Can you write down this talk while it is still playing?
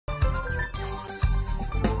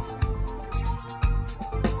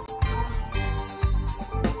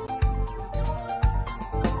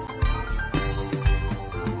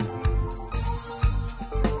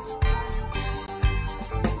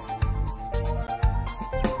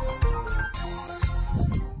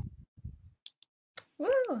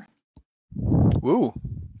Woo.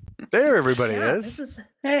 There everybody Yeah, is.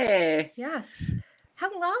 Hey. Yes.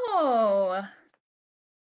 Hello.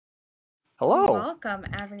 Hello. Welcome,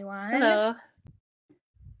 everyone. Hello.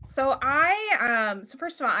 So so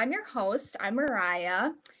first of all, I'm your host. I'm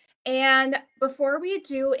Mariah. And before we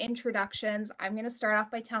do introductions, I'm going to start off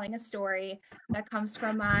by telling a story that comes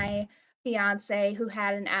from my fiance who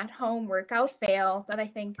had an at-home workout fail that I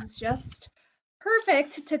think is just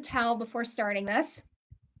perfect to tell before starting this.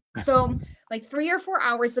 So like 3 or 4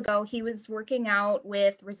 hours ago, he was working out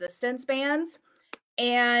with resistance bands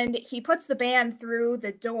and he puts the band through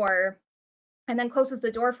the door and then closes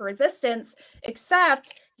the door for resistance,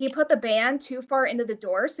 except he put the band too far into the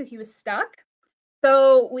door, so he was stuck.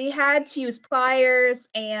 So we had to use pliers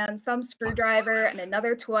and some screwdriver and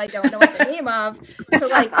another tool I don't know what the name of to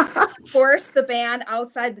like force the band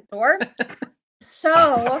outside the door.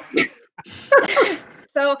 So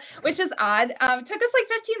which is odd. Took us like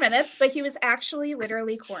 15 minutes, but he was actually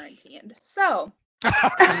literally quarantined. So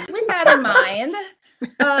with that in mind,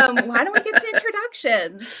 why don't we get to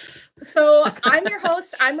introductions? So I'm your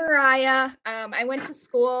host. I'm Mariah. I went to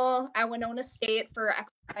school at Winona State for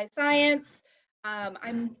exercise science.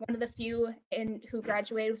 I'm one of the few who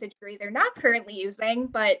graduated with a degree they're not currently using,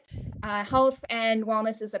 but health and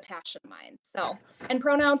wellness is a passion of mine. So, and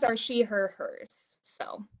pronouns are she, her, hers.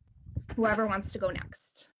 So whoever wants to go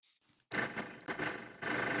next.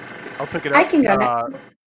 I'll pick it up. I can go next.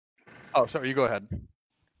 Oh, sorry, you go ahead.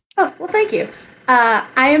 Oh, well, thank you. I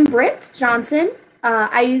am Britt Johnson.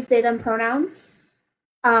 I use they, them pronouns.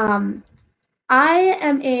 I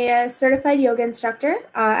am a certified yoga instructor.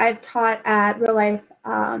 I've taught at Real Life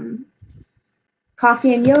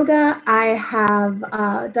Coffee and Yoga. I have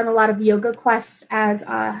done a lot of Yoga Quest as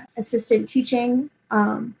assistant teaching.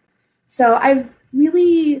 So I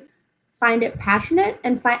really find it passionate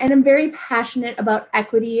and I'm very passionate about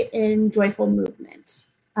equity in joyful movement.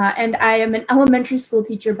 And I am an elementary school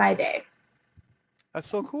teacher by day. That's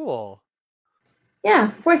so cool.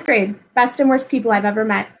 Yeah, 4th grade. Best and worst people I've ever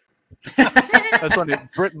met. That's funny.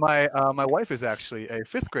 Britt, my wife is actually a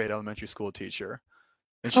 5th grade elementary school teacher.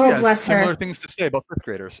 And she has similar things to say about 5th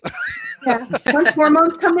graders. Yeah. Once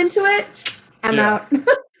hormones come into it, I'm out.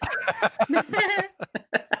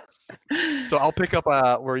 So I'll pick up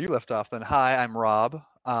where you left off then. Hi, I'm Rob.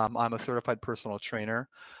 I'm a certified personal trainer.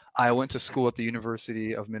 I went to school at the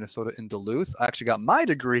University of Minnesota in Duluth. I actually got my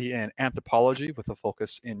degree in anthropology with a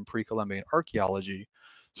focus in pre-Columbian archaeology.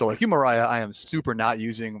 So like you, Mariah, I am super not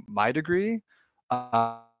using my degree when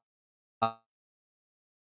I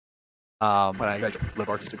graduated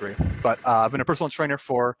liberal arts degree. But I've been a personal trainer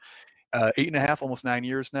for 8.5, almost 9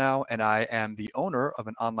 years now, and I am the owner of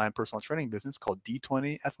an online personal training business called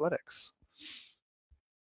D20 Athletics.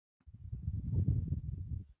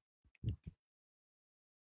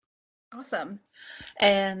 Awesome.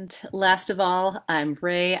 And last of all, I'm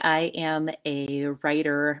Ray. I am a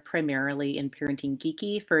writer primarily in Parenting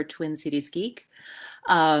Geeky for Twin Cities Geek.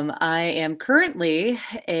 I am currently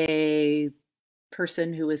a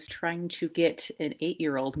person who is trying to get an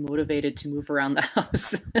 8-year-old motivated to move around the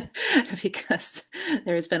house because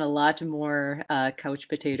there's been a lot more couch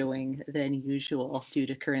potatoing than usual due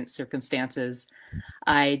to current circumstances.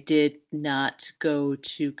 I did not go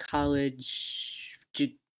to college.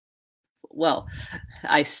 Well,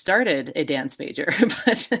 I started a dance major,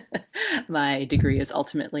 but my degree is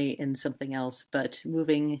ultimately in something else. But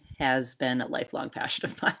moving has been a lifelong passion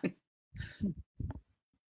of mine.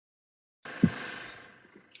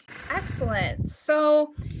 Excellent.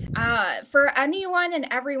 So for anyone and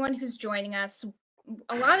everyone who's joining us,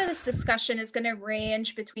 a lot of this discussion is going to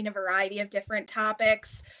range between a variety of different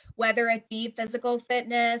topics, whether it be physical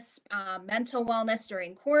fitness, mental wellness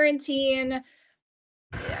during quarantine,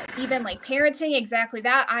 even like parenting, exactly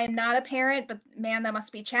that. I am not a parent, but man, that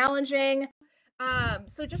must be challenging.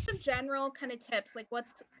 So just some general kind of tips, like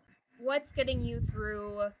what's getting you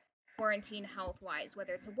through quarantine health-wise,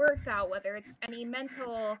 whether it's a workout, whether it's any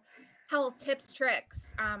mental health tips,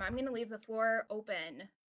 tricks. I'm going to leave the floor open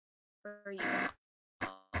for you.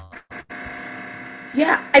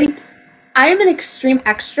 Yeah, I mean, I am an extreme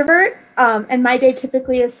extrovert, and my day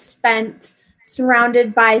typically is spent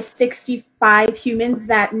surrounded by 65 humans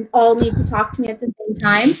that all need to talk to me at the same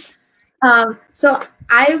time. So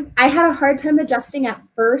I had a hard time adjusting at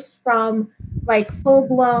first from like full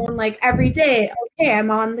blown, like every day, okay,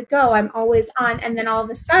 I'm on the go, I'm always on. And then all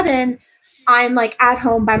of a sudden I'm like at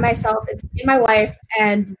home by myself, it's me and my wife,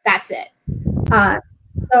 and that's it.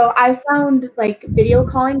 So I found like video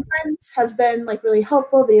calling friends has been like really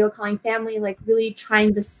helpful, video calling family, like really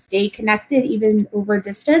trying to stay connected even over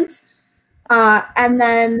distance. And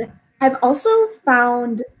then I've also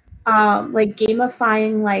found like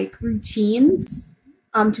gamifying like routines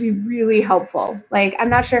to be really helpful. Like I'm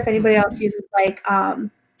not sure if anybody else uses like I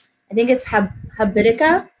think it's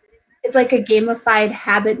Habitica. It's like a gamified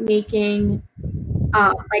habit making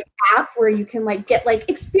like app where you can like get like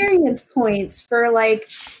experience points for like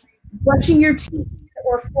brushing your teeth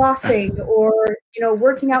or flossing or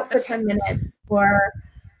working out for 10 minutes or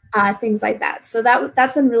things like that. So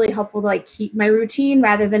that's been really helpful to like keep my routine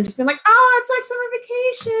rather than just being like, oh, it's like summer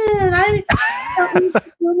vacation. I don't need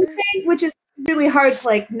to do anything, which is really hard to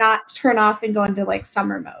like not turn off and go into like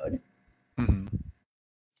summer mode. Mm-hmm.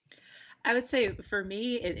 I would say for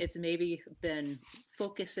me, it's maybe been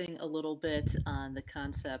focusing a little bit on the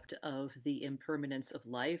concept of the impermanence of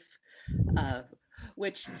life,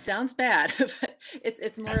 which sounds bad, but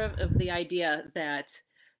it's more of the idea that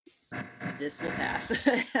this will pass,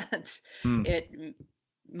 and it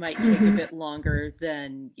might take a bit longer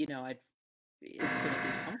than it's going to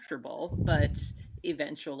be comfortable, but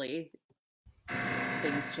eventually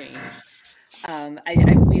things change.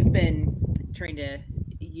 We've been trying to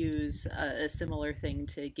use a similar thing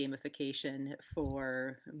to gamification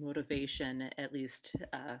for motivation, at least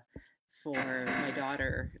for my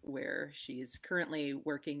daughter, where she's currently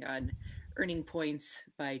working on earning points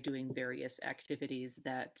by doing various activities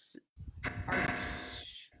that aren't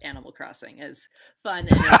Animal Crossing, as fun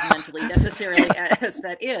and as mentally necessarily as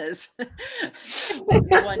that is.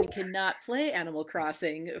 One cannot play Animal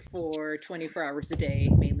Crossing for 24 hours a day,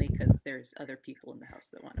 mainly because there's other people in the house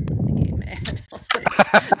that want to play the game, and also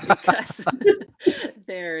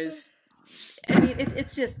because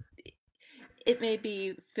it's just, it may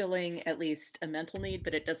be filling at least a mental need,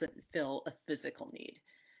 but it doesn't fill a physical need.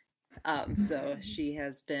 So she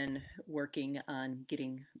has been working on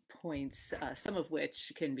getting points, some of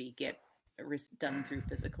which can be done through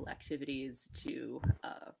physical activities to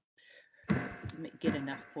get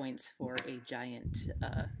enough points for a giant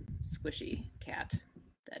squishy cat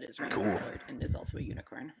that is rainbow colored and is also a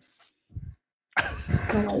unicorn.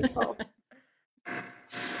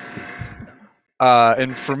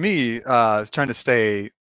 And for me, trying to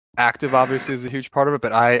stay active obviously is a huge part of it,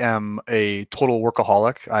 but I am a total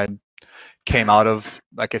workaholic. I came out of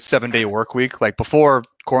like a 7-day work week. Like before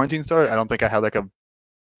quarantine started, I don't think I had like a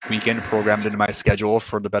weekend programmed into my schedule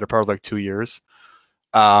for the better part of like 2 years.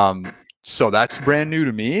 So that's brand new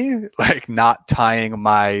to me, like not tying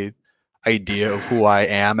my idea of who I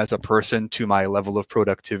am as a person to my level of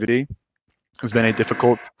productivity has been a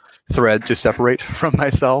difficult thread to separate from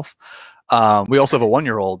myself. We also have a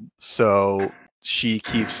 1-year-old, so she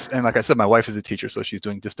keeps, and like I said, my wife is a teacher, so she's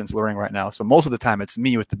doing distance learning right now. So most of the time it's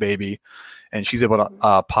me with the baby, and she's able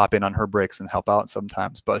to pop in on her breaks and help out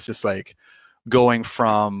sometimes. But it's just like going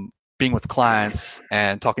from being with clients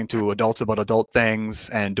and talking to adults about adult things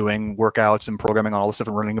and doing workouts and programming on all this stuff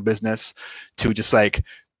and running a business to just like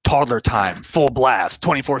toddler time, full blast,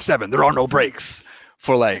 24/7. There are no breaks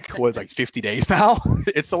for like, what is like 50 days now?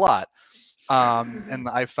 It's a lot. And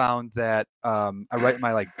I found that I write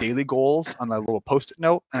my like daily goals on a little post-it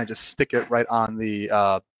note, and I just stick it right on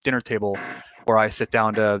the dinner table where I sit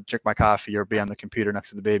down to drink my coffee or be on the computer next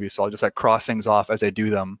to the baby. So I'll just like cross things off as I do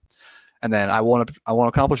them. And then I want to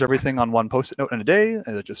accomplish everything on one post-it note in a day,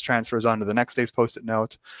 and it just transfers onto the next day's post-it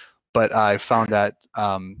note. But I found that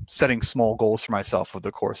setting small goals for myself over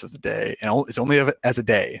the course of the day, and it's only as a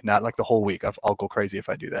day, not like the whole week. I'll go crazy if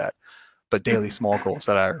I do that. But daily small goals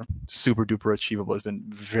that are super duper achievable has been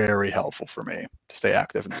very helpful for me to stay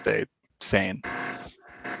active and stay sane.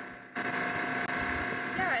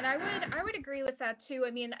 Yeah, and I would agree with that too.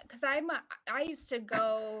 I mean, because I used to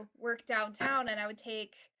go work downtown, and I would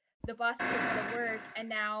take the bus to go to work, and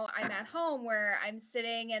now I'm at home where I'm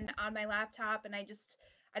sitting and on my laptop, and I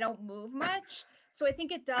don't move much. So I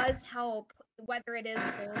think it does help, whether it is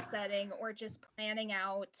goal setting or just planning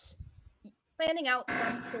out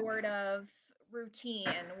some sort of routine,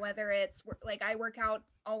 whether it's like I work out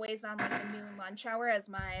always on like a noon lunch hour as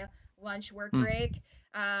my lunch work break,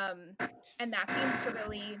 and that seems to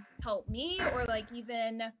really help me. Or like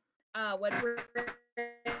even what we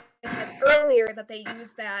had earlier, that they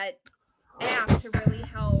use that app to really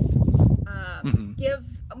help give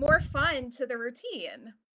more fun to the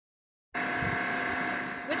routine,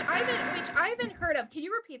 which I haven't heard of. Can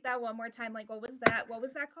you repeat that one more time? Like, what was that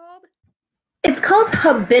called? It's called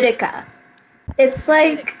Habitica. It's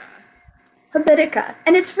like Habitica,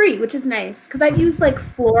 and it's free, which is nice because I've used like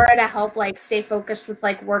Flora to help like stay focused with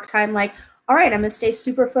like work time. Like, all right, I'm gonna stay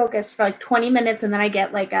super focused for like 20 minutes, and then I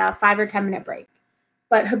get like a 5 or 10 minute break.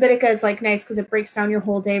 But Habitica is like nice because it breaks down your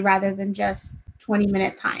whole day rather than just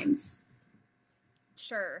 20-minute times.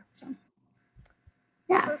 Sure. So,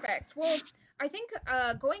 yeah. Perfect. Well, I think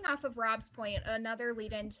going off of Rob's point, another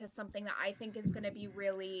lead into something that I think is going to be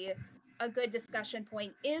really a good discussion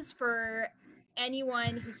point is for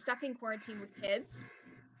anyone who's stuck in quarantine with kids,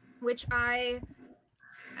 which like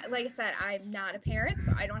I said, I'm not a parent,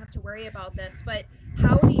 so I don't have to worry about this, but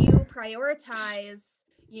how do you prioritize,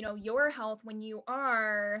 your health when you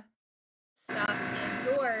are stuck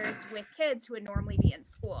indoors with kids who would normally be in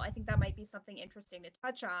school? I think that might be something interesting to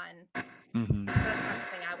touch on. Mm-hmm. That's not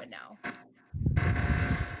something I would know.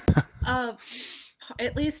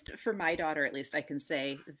 At least for my daughter, at least I can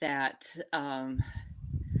say that,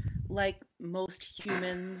 like most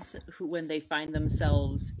humans who, when they find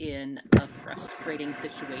themselves in a frustrating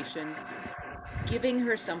situation, giving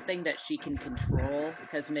her something that she can control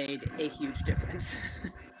has made a huge difference.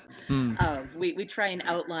 We try and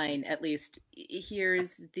outline, at least,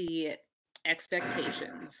 here's the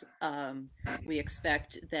expectations. We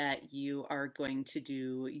expect that you are going to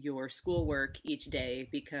do your schoolwork each day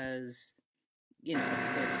because,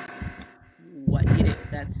 it's what you do.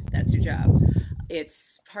 That's your job.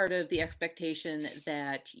 It's part of the expectation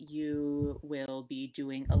that you will be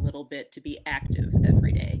doing a little bit to be active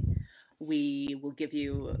every day. We will give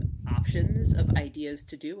you options of ideas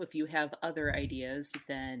to do. If you have other ideas,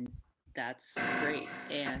 then that's great.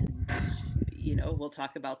 And, we'll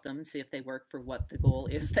talk about them and see if they work for what the goal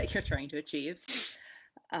is that you're trying to achieve.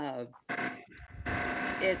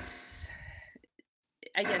 It's,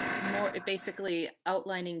 I guess, more basically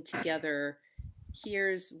outlining together,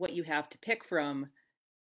 here's what you have to pick from.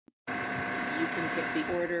 You can pick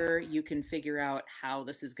the order, you can figure out how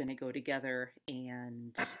this is going to go together,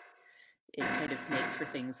 and it kind of makes for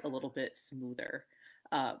things a little bit smoother.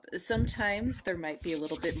 Sometimes there might be a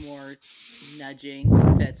little bit more nudging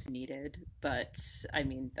that's needed, but I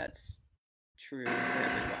mean, that's true for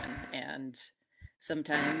everyone. And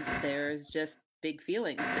sometimes there's just big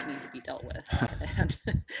feelings that need to be dealt with. And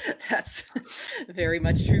that's very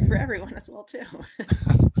much true for everyone as well, too.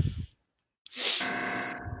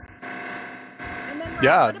 And then, Rob,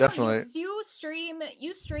 Yeah, what about definitely. you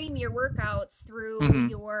stream your workouts through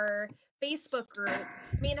your Facebook group.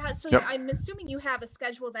 I mean, so Yep. I'm assuming you have a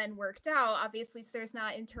schedule then worked out. Obviously, so there's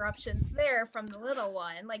not interruptions there from the little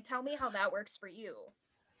one. Like, tell me how that works for you.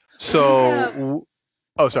 So,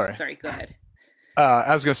 sorry. Sorry, go ahead.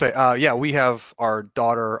 I was going to say, yeah, we have our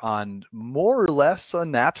daughter on more or less a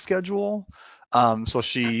nap schedule. So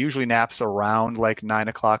she usually naps around like 9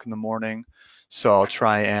 o'clock in the morning. So I'll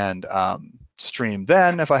try and stream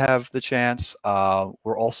then if I have the chance.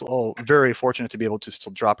 We're also very fortunate to be able to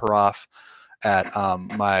still drop her off at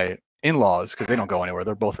my in-laws because they don't go anywhere.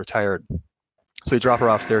 They're both retired. So we drop her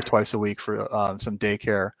off there twice a week for some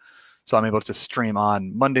daycare. So I'm able to stream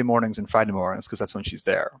on Monday mornings and Friday mornings because that's when she's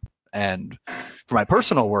there. And for my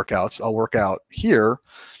personal workouts, I'll work out here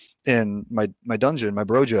in my dungeon, my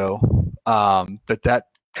brojo. But that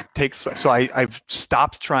takes, so I've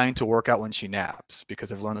stopped trying to work out when she naps because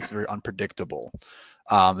I've learned that's very unpredictable.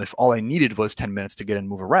 If all I needed was 10 minutes to get in and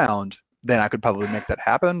move around, then I could probably make that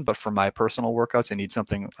happen. But for my personal workouts, I need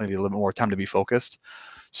something, maybe a little bit more time to be focused.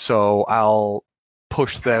 So I'll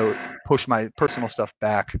push my personal stuff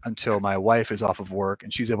back until my wife is off of work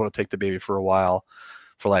and she's able to take the baby for a while,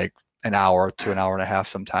 for like an hour to an hour and a half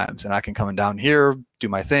sometimes. And I can come down here, do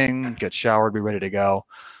my thing, get showered, be ready to go.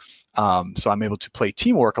 So I'm able to play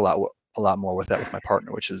teamwork a lot more with that with my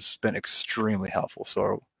partner, which has been extremely helpful.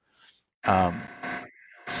 So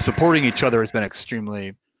supporting each other has been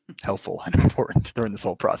extremely helpful and important during this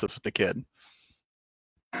whole process with the kid.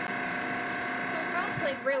 So it sounds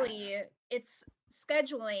like really it's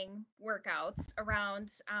scheduling workouts around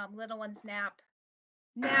little one's nap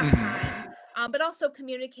time, but also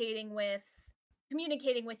communicating with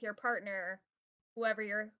your partner, whoever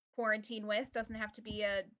you're quarantined with. Doesn't have to be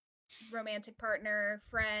a romantic partner,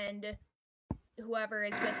 friend, whoever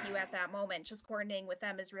is with you at that moment. Just coordinating with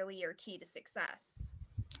them is really your key to success.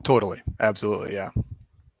 Totally. Absolutely. Yeah.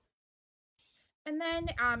 And then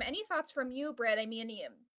any thoughts from you, Britt? I mean,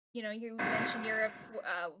 you mentioned you're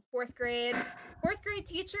a fourth grade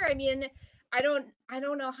teacher. I mean, I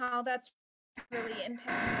don't know how that's really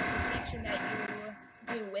impacting the teaching that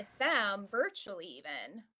you do with them virtually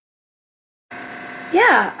even.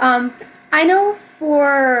 Yeah, I know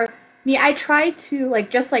for me, I try to,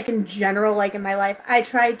 just in general, in my life, I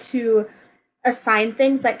try to assign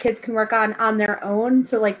things that kids can work on their own.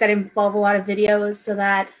 So that involve a lot of videos so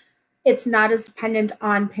that it's not as dependent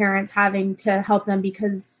on parents having to help them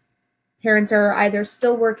because parents are either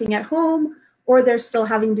still working at home or they're still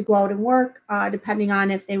having to go out and work, depending on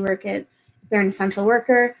if they're an essential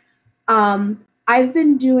worker. I've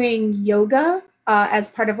been doing yoga as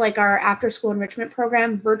part of our after school enrichment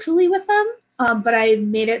program virtually with them. but I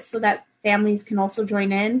made it so that families can also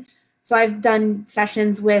join in. So I've done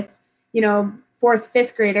sessions with, you know, 4th,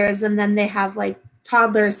 5th graders, and then they have like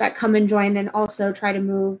toddlers that come and join and also try to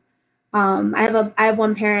move. I have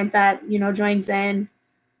one parent that, you know, joins in,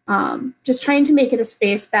 just trying to make it a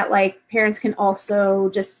space that like parents can also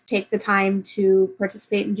just take the time to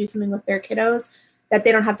participate and do something with their kiddos that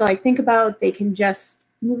they don't have to like think about. They can just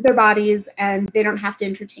move their bodies and they don't have to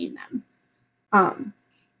entertain them.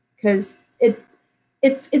 Because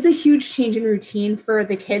it's a huge change in routine for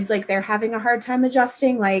the kids. Like they're having a hard time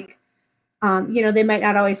adjusting. Like, you know, they might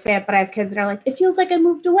not always say it, but I have kids that are like, it feels like I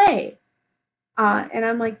moved away. And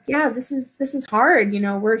I'm like, yeah, this is hard. You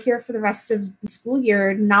know, we're here for the rest of the school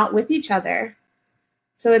year, not with each other.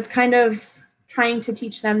 So it's kind of trying to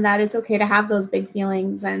teach them that it's okay to have those big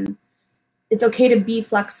feelings and it's okay to be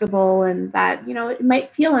flexible and that, you know, it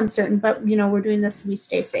might feel uncertain, but, you know, we're doing this so we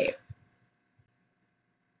stay safe.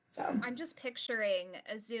 So I'm just picturing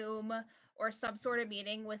a Zoom or some sort of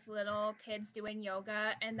meeting with little kids doing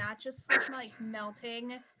yoga, and that just is like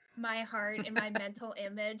melting my heart and my mental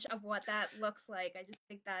image of what that looks like. I just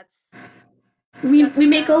think we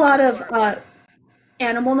make a lot of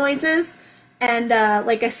animal noises and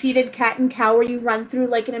like a seated cat and cow where you run through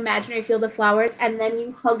like an imaginary field of flowers and then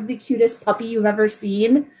you hug the cutest puppy you've ever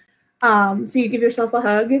seen. So you give yourself a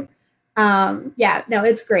hug. Yeah, no,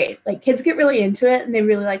 it's great. Like kids get really into it and they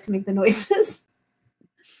really like to make the noises.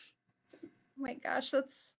 Oh my gosh,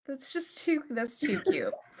 that's too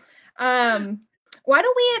cute. Why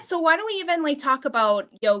don't we even like talk about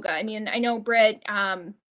yoga? I mean, I know Britt,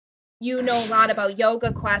 you know a lot about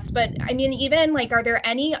Yoga Quest, but I mean, even like, are there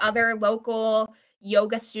any other local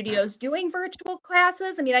yoga studios doing virtual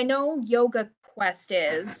classes? I mean, I know Yoga Quest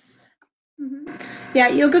is. Mm-hmm. Yeah,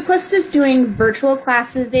 Yoga Quest is doing virtual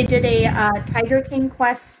classes. They did a Tiger King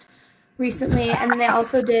Quest recently, and they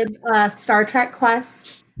also did Star Trek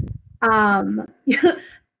Quest. And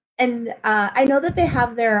I know that they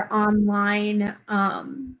have their online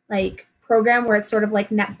like program where it's sort of like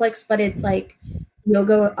Netflix, but it's like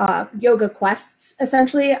yoga quests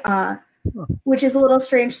essentially, which is a little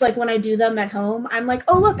strange. Like when I do them at home, I'm like,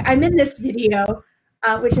 oh look, I'm in this video,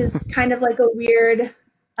 which is kind of like a weird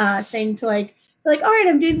thing to like all right,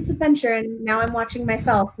 I'm doing this adventure and now I'm watching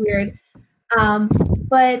myself. Weird.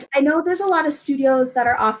 But I know there's a lot of studios that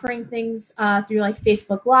are offering things through like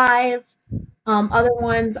Facebook Live. Other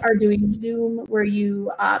ones are doing Zoom where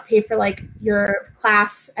you pay for like your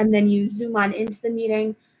class and then you Zoom on into the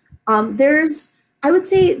meeting. I would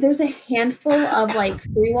say there's a handful of like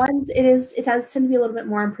free ones. It does tend to be a little bit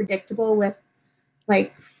more unpredictable with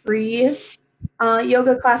like free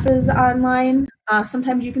yoga classes online.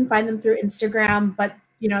 Sometimes you can find them through Instagram, but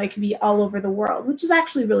you know, it can be all over the world, which is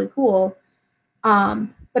actually really cool.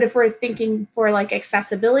 But if we're thinking for like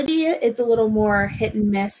accessibility, it's a little more hit and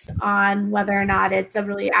miss on whether or not it's a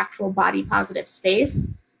really actual body positive space.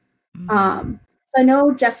 So I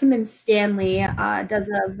know Jessamine Stanley does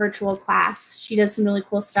a virtual class. She does some really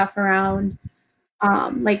cool stuff around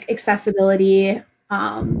like accessibility,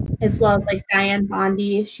 as well as like Diane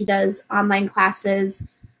Bondi. She does online classes,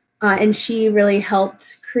 and she really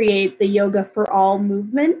helped create the Yoga for All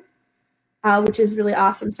movement, which is really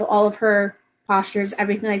awesome. So all of her postures,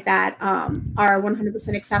 everything like that, are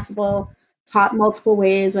 100% accessible, taught multiple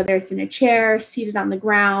ways, whether it's in a chair, seated on the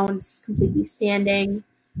ground, completely standing.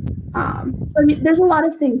 So I mean, there's a lot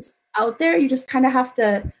of things out there. You just kind of have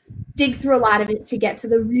to dig through a lot of it to get to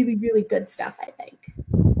the really, really good stuff, I think.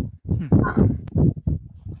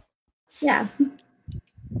 Yeah.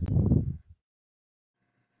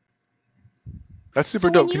 That's super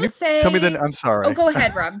dope. Can you tell me the? I'm sorry. Oh, go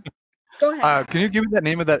ahead, Rob. Go ahead. Can you give me that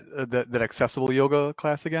name of that accessible yoga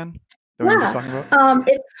class again? That yeah. we were just talking about?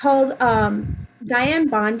 It's called Diane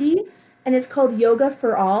Bondi, and it's called Yoga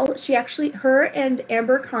for All. Her and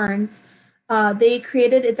Amber Carnes, they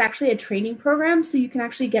created. It's actually a training program, so you can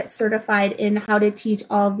actually get certified in how to teach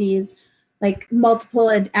all of these like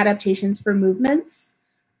multiple adaptations for movements.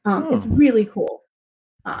 It's really cool.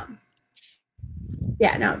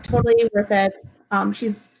 Yeah, no, totally worth it.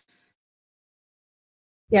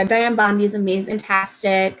 Diane Bondi is amazing,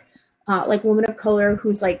 fantastic, like woman of color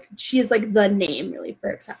who's like, she's like the name really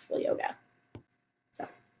for accessible yoga. So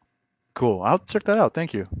cool. I'll check that out.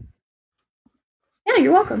 Thank you. Yeah,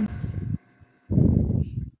 you're welcome.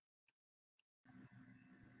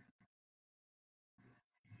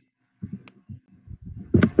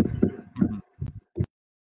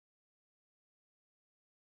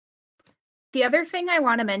 The other thing I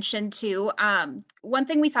want to mention too, one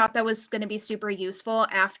thing we thought that was going to be super useful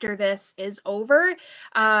after this is over,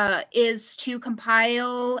 is to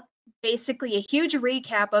compile basically a huge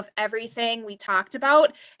recap of everything we talked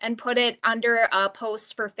about and put it under a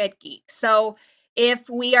post for Fit Geek. So if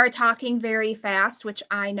we are talking very fast, which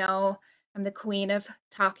I know I'm the queen of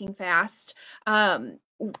talking fast,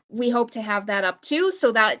 we hope to have that up too,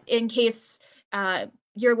 so that in case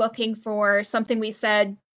you're looking for something we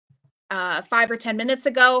said 5 or 10 minutes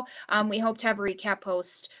ago, we hope to have a recap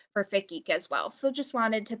post for Fit Geek as well. So just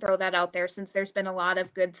wanted to throw that out there since there's been a lot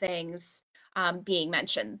of good things being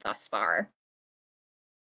mentioned thus far.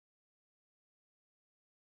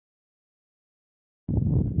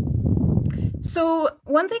 So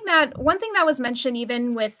one thing that was mentioned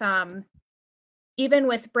even with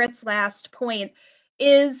Britt's last point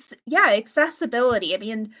is, yeah, accessibility. I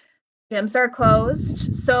mean, gyms are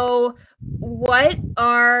closed. So what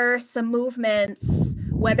are some movements,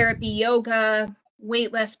 whether it be yoga,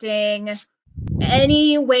 weightlifting,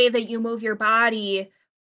 any way that you move your body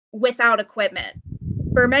without equipment?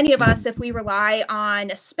 For many of us, if we rely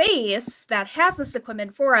on a space that has this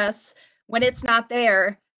equipment for us, when it's not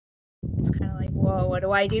there, it's kind of like, whoa, what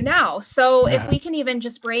do I do now? So if we can even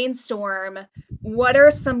just brainstorm, what are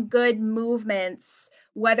some good movements,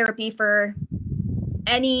 whether it be for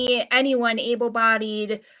anyone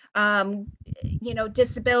able-bodied,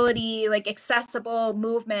 disability, like accessible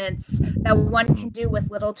movements that one can do with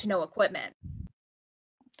little to no equipment.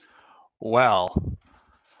 Well,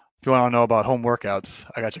 if you want to know about home workouts,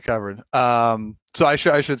 I got you covered. So I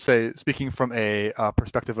should say, speaking from a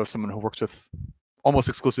perspective of someone who works with almost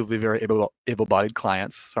exclusively very able-bodied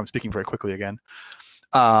clients, so I'm speaking very quickly again.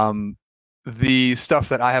 The stuff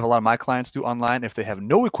that I have a lot of my clients do online, if they have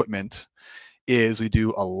no equipment, is we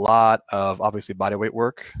do a lot of obviously body weight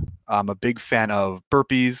work. I'm a big fan of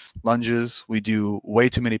burpees, lunges. We do way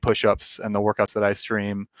too many push-ups, and the workouts that I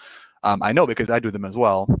stream, I know because I do them as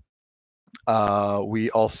well.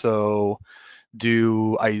 We also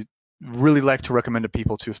do, I really like to recommend to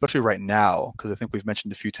people too, especially right now, because I think we've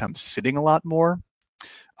mentioned a few times sitting a lot more.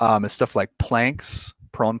 It's stuff like planks,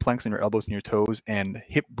 prone planks on your elbows and your toes, and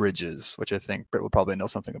hip bridges, which I think Britt would probably know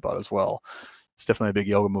something about as well. It's definitely a big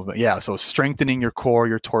yoga movement. Yeah, so strengthening your core,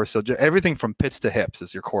 your torso, everything from pits to hips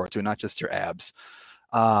is your core too, not just your abs.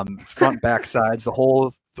 Front, back, sides,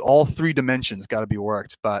 all 3 dimensions got to be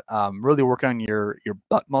worked, but really work on your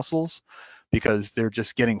butt muscles, because they're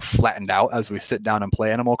just getting flattened out as we sit down and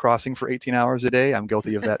play Animal Crossing for 18 hours a day. I'm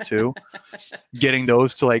guilty of that too. Getting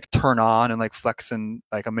those to like turn on and like flex, and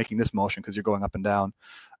like I'm making this motion because you're going up and down.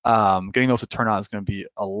 Getting those to turn on is going to be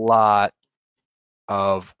a lot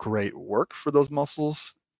of great work for those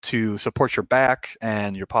muscles to support your back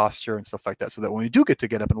and your posture and stuff like that, so that when we do get to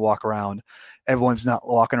get up and walk around, everyone's not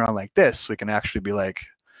walking around like this. We can actually be like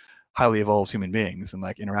highly evolved human beings and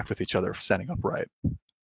like interact with each other standing upright.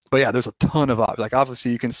 But yeah, there's a ton of like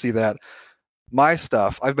obviously you can see that my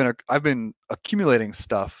stuff, I've been accumulating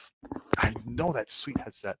stuff. I know that sweet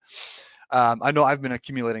headset. I know I've been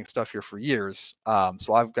accumulating stuff here for years.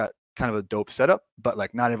 So I've got kind of a dope setup, but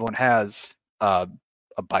like not everyone has a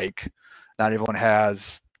bike. Not everyone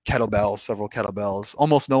has kettlebells, several kettlebells.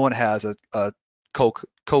 Almost no one has a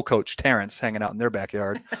co-coach Terrence hanging out in their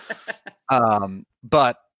backyard.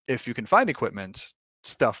 But if you can find equipment,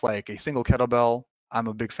 stuff like a single kettlebell, I'm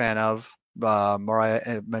a big fan of.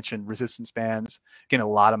 Mariah mentioned resistance bands, getting a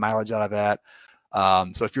lot of mileage out of that.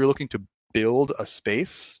 So if you're looking to build a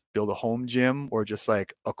space, build a home gym, or just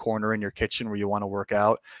like a corner in your kitchen where you want to work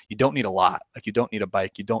out, you don't need a lot. Like you don't need a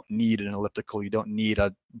bike, you don't need an elliptical, you don't need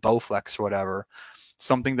a Bowflex or whatever.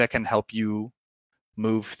 Something that can help you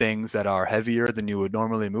move things that are heavier than you would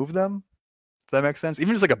normally move them. Does that make sense?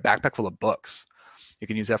 Even just like a backpack full of books. You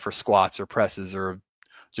can use that for squats or presses, or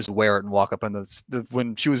just wear it and walk up. And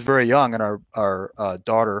when she was very young, and our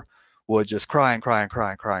daughter would just cry and cry and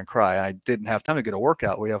cry and cry and cry, and I didn't have time to get a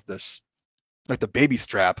workout. We have this like the baby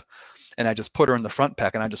strap, and I just put her in the front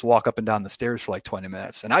pack, and I just walk up and down the stairs for like 20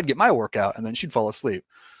 minutes, and I'd get my workout, and then she'd fall asleep.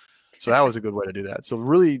 So that was a good way to do that. So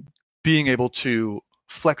really being able to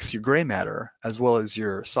flex your gray matter as well as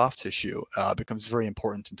your soft tissue becomes very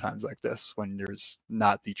important in times like this, when there's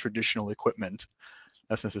not the traditional equipment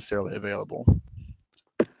that's necessarily available.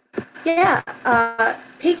 Yeah,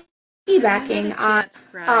 piggybacking on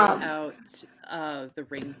try out the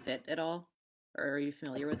Ring Fit at all, or are you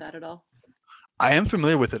familiar with that at all? I am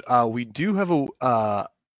familiar with it. We do have a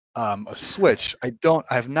Switch. I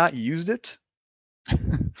have not used it.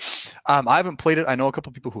 I haven't played it. I know a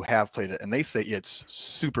couple people who have played it, and they say it's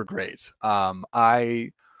super great.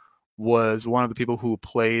 I was one of the people who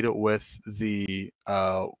played with the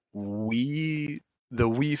Wii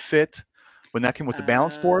Fit when that came with the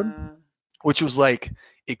balance board. which was like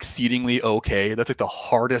exceedingly okay. That's like the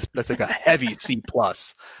hardest, that's like a heavy C+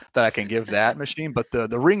 that I can give that machine. But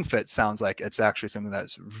the Ring Fit sounds like it's actually something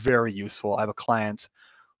that's very useful. I have a client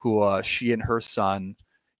who she and her son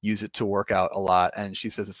use it to work out a lot, and she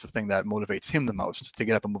says it's the thing that motivates him the most to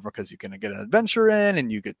get up and move, because you can get an adventure in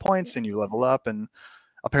and you get points and you level up. And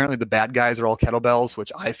apparently the bad guys are all kettlebells,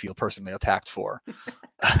 which I feel personally attacked for.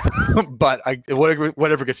 But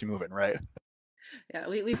whatever gets you moving, right? Yeah,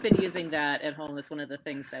 we've been using that at home. That's one of the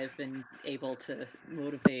things I've been able to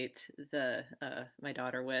motivate my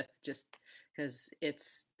daughter with, just because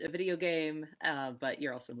it's a video game, but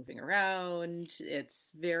you're also moving around.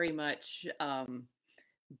 It's very much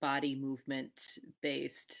body movement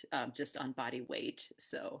based, just on body weight.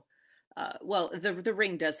 So, well, the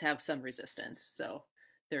ring does have some resistance, so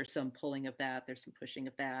there's some pulling of that, there's some pushing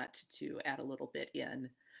of that to add a little bit in.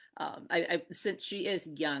 Since she is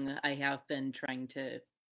young, I have been trying to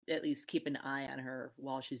at least keep an eye on her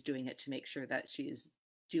while she's doing it to make sure that she's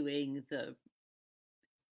doing the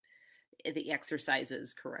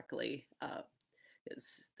exercises correctly.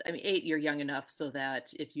 Because I mean, 8, you're young enough so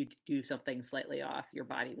that if you do something slightly off, your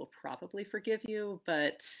body will probably forgive you,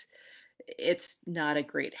 but it's not a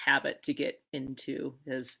great habit to get into,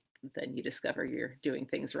 because then you discover you're doing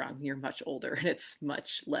things wrong. You're much older and it's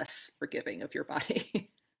much less forgiving of your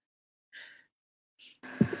body.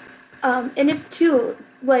 And if too,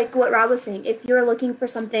 like what Rob was saying, if you're looking for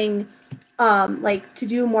something like to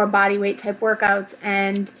do more body weight type workouts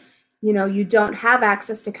and you don't have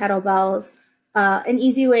access to kettlebells, an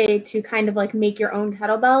easy way to kind of like make your own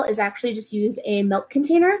kettlebell is actually just use a milk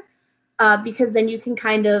container, because then you can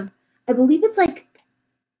kind of, I believe it's like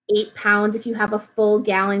 8 pounds if you have a full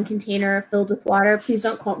gallon container filled with water. Please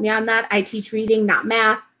don't quote me on that. I teach reading, not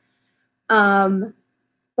math.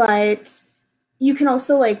 But you can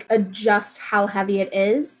also like adjust how heavy it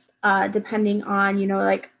is, depending on,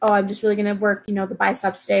 like, oh, I'm just really going to work, the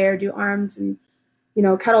biceps today, or do arms and,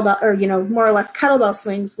 kettlebell, or, more or less kettlebell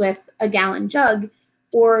swings with a gallon jug,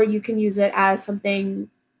 or you can use it as something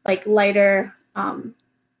like lighter.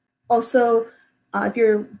 Also, if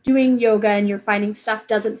you're doing yoga and you're finding stuff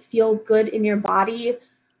doesn't feel good in your body,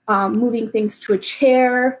 moving things to a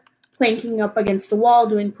chair, planking up against a wall,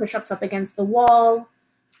 doing push-ups up against the wall,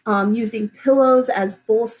 using pillows as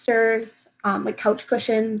bolsters, like couch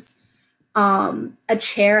cushions, a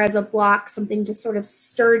chair as a block, something just sort of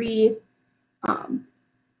sturdy. On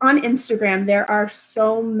Instagram, there are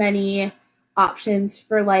so many options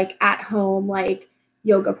for like at home, like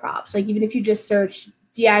yoga props. Like even if you just search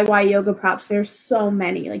DIY yoga props, there's so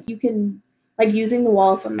many. Like you can, like using the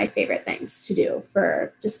wall is one of my favorite things to do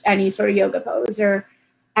for just any sort of yoga pose or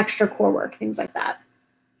extra core work, things like that.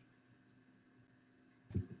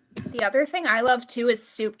 The other thing I love too is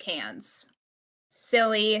soup cans.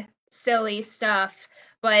 Silly stuff.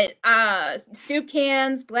 But soup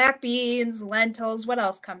cans, black beans, lentils, what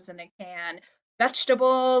else comes in a can?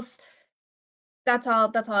 Vegetables. That's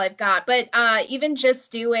all I've got. But even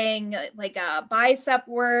just doing like bicep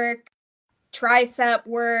work, tricep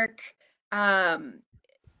work,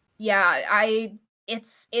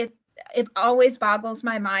 it always boggles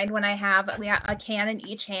my mind when I have a can in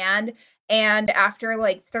each hand, and after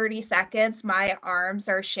like 30 seconds my arms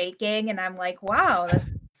are shaking and I'm like, wow,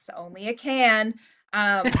 that's only a can.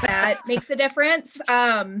 That makes a difference.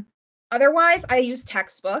 Otherwise I use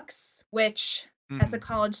textbooks, which as a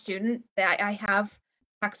college student, that I have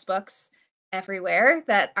textbooks everywhere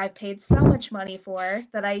that I've paid so much money for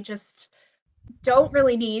that I just don't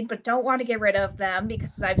really need, but don't want to get rid of them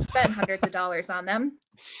because I've spent hundreds of dollars on them.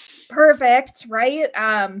 Perfect, right?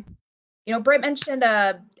 Britt mentioned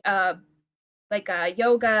like a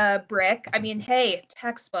yoga brick. I mean, hey,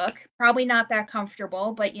 textbook, probably not that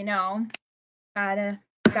comfortable, but gotta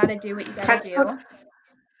do what you gotta do.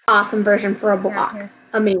 Awesome version for a block. Yeah,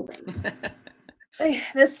 amazing.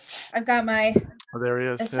 This, I've got my there he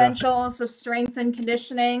is. essentials of strength and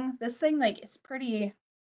conditioning. This thing, like, it's pretty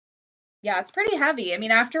heavy. I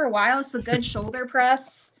mean, after a while, it's a good shoulder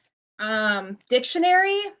press.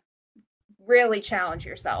 Dictionary, really challenge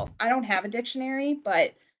yourself. I don't have a dictionary,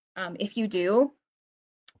 but if you do,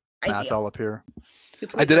 that's all up here.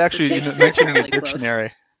 I did actually mentioning the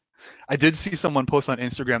dictionary. I did see someone post on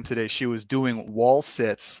Instagram today. She was doing wall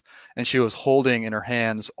sits and she was holding in her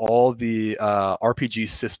hands all the RPG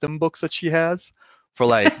system books that she has for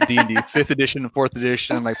like D&D 5th edition and 4th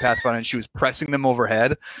edition, like Pathfinder, and she was pressing them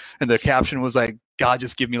overhead. And the caption was like, God,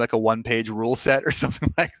 just give me like a 1-page rule set or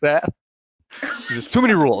something like that. There's too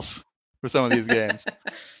many rules for some of these games.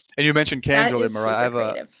 And you mentioned cans earlier,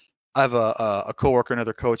 Mariah. I have a coworker,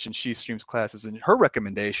 another coach, and she streams classes, and her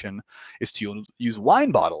recommendation is to use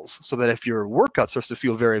wine bottles so that if your workout starts to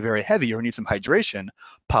feel very, very heavy or need some hydration,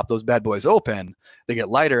 pop those bad boys open. They get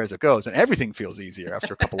lighter as it goes, and everything feels easier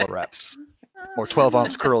after a couple of reps. Or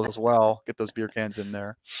 12-ounce curls as well. Get those beer cans in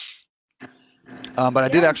there. But I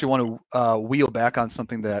did actually want to wheel back on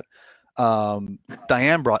something that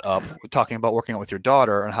Diane brought up, talking about working out with your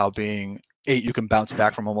daughter and how being 8, you can bounce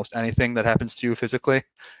back from almost anything that happens to you physically,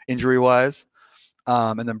 injury-wise.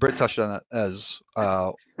 And then Britt touched on it as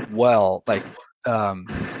well. Like, I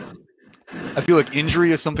feel like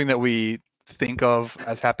injury is something that we think of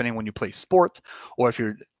as happening when you play sport, or if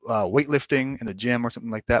you're weightlifting in the gym or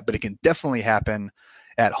something like that, but it can definitely happen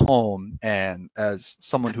at home. And as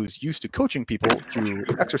someone who's used to coaching people through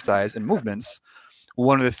exercise and movements,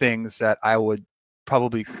 one of the things that I would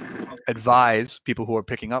probably advise people who are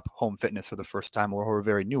picking up home fitness for the first time or who are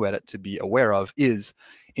very new at it to be aware of is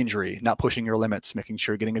injury, not pushing your limits, making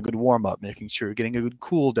sure you're getting a good warm up, making sure you're getting a good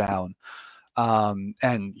cool down.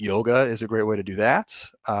 And yoga is a great way to do that.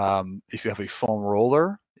 If you have a foam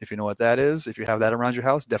roller, if you know what that is, if you have that around your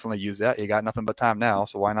house, definitely use that. You got nothing but time now,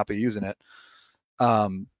 so why not be using it?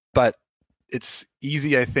 But it's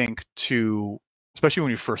easy, I think, to, especially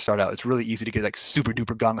when you first start out, it's really easy to get like super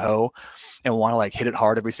duper gung-ho and want to like hit it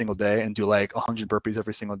hard every single day and do like 100 burpees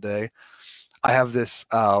every single day. I have this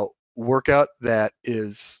workout that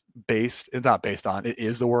is based, it's not based on, it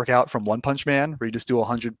is the workout from One Punch Man, where you just do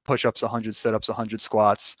 100 push-ups, 100 sit-ups, 100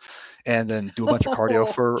 squats, and then do a bunch of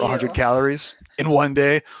cardio for 100 calories in one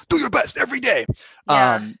day. Do your best every day.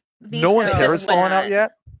 Yeah, no one's hair has fallen out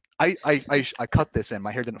yet. I cut this in.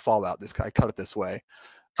 My hair didn't fall out. I cut it this way.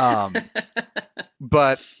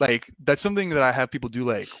 But like, that's something that I have people do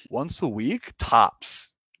like once a week,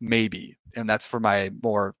 tops, maybe. And that's for my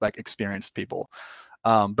more like experienced people.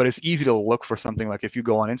 But it's easy to look for something like if you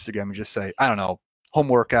go on Instagram and just say, I don't know, home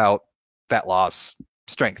workout, fat loss,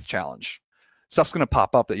 strength challenge. Stuff's going to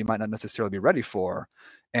pop up that you might not necessarily be ready for.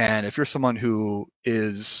 And if you're someone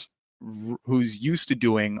who's used to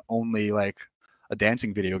doing only like a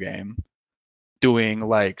dancing video game, doing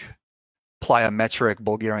like plyometric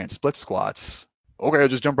Bulgarian split squats, okay, I'll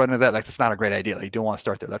just jump right into that. Like, that's not a great idea. Like, you don't want to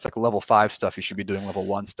start there. That's like level 5 stuff. You should be doing level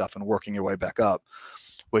 1 stuff and working your way back up,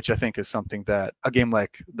 which I think is something that a game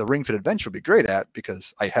like the Ring Fit Adventure would be great at,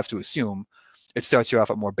 because I have to assume it starts you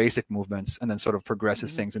off at more basic movements and then sort of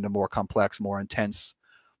progresses things into more complex, more intense,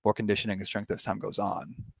 more conditioning and strength as time goes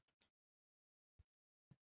on.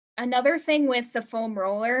 Another thing with the foam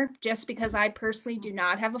roller, just because I personally do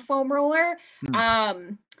not have a foam roller,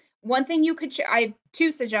 one thing you could, I have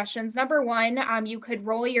 2 suggestions. Number 1, you could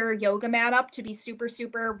roll your yoga mat up to be super,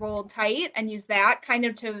 super rolled tight and use that kind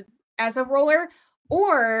of as a roller.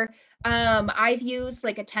 Or I've used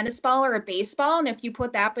like a tennis ball or a baseball, and if you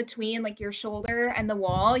put that between like your shoulder and the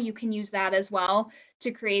wall, you can use that as well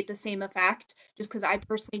to create the same effect. Just because I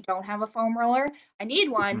personally don't have a foam roller. I need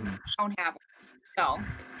one, don't have one. So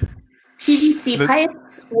PVC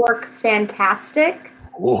pipes work fantastic.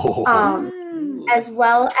 As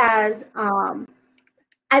well as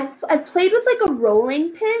I've played with like a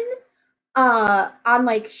rolling pin on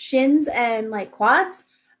like shins and like quads.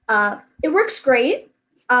 It works great,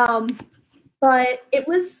 but it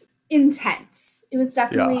was intense. It was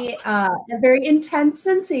definitely a very intense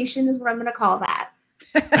sensation is what I'm going to call that.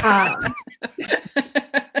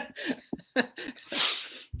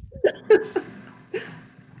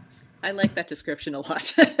 I like that description a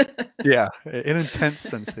lot. Yeah, an intense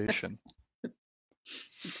sensation.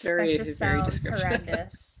 It's very, that just very sounds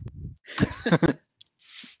horrendous.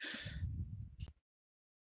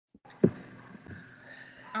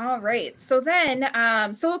 All right. So then,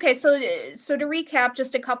 so to recap,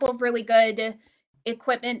 just a couple of really good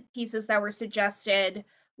equipment pieces that were suggested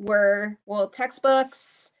were, well,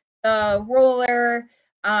 textbooks, the roller,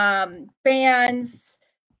 bands,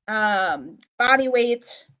 body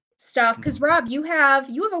weight stuff. Because Rob, you have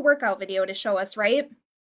a workout video to show us, right?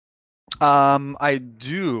 I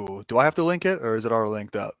do. Do I have to link it, or is it already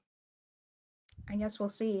linked up? I guess we'll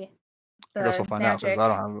see. I guess we'll find out, because I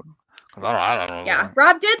don't have. I don't know. Yeah,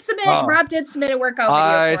 Rob did submit. Rob did submit a workout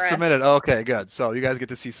video for us. I submitted. Okay, good. So you guys get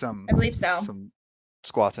to see some. I believe so. Some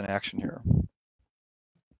squats in action here.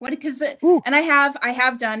 What? Because and I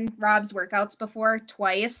have done Rob's workouts before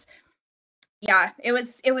twice. Yeah, it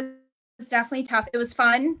was definitely tough. It was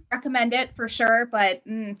fun. Recommend it for sure, but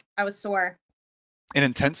I was sore. An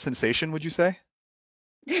intense sensation, would you say?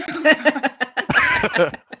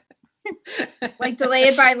 Like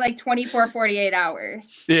delayed by like 24, 48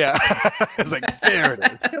 hours. Yeah. It's like, there it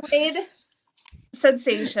is. Delayed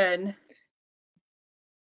sensation.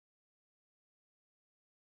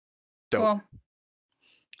 Dope. Cool.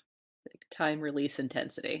 Time, release,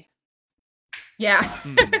 intensity. Yeah.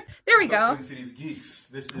 There we go. Twin Cities Geeks.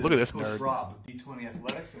 This is Look at this Coach nerd. Rob with D20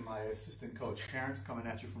 Athletics and my assistant coach Terrence coming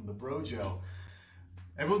at you from the Brojo.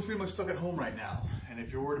 Everyone's pretty much stuck at home right now, and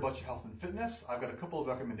if you're worried about your health and fitness, I've got a couple of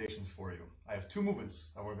recommendations for you. I have 2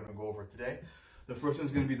 movements that we're going to go over today. The first one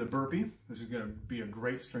is going to be the burpee. This is going to be a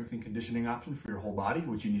great strength and conditioning option for your whole body,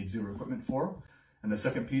 which you need 0 equipment for. And the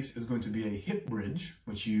second piece is going to be a hip bridge,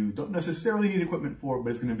 which you don't necessarily need equipment for, but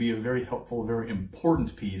it's going to be a very helpful, very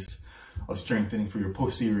important piece of strengthening for your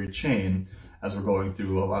posterior chain as we're going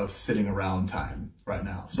through a lot of sitting around time right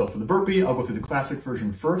now. So for the burpee, I'll go through the classic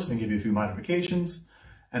version first and give you a few modifications.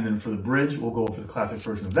 And then for the bridge, we'll go over the classic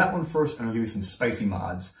version of that one first, and I'll give you some spicy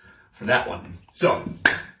mods for that one. So,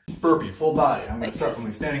 burpee, full body. I'm going to start from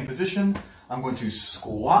a standing position. I'm going to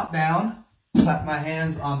squat down, clap my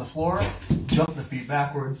hands on the floor, jump the feet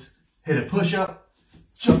backwards, hit a push-up,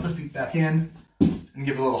 jump the feet back in, and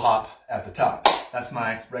give a little hop at the top. That's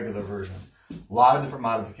my regular version. A lot of different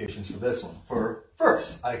modifications for this one. For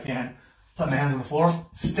first, I can put my hands on the floor,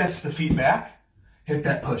 step the feet back, hit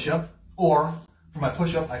that push-up, or for my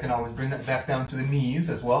push-up, I can always bring that back down to the knees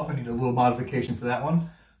as well if I need a little modification for that one.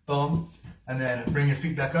 Boom. And then bring your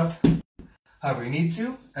feet back up however you need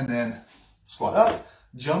to, and then squat up,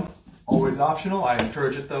 jump, always optional. I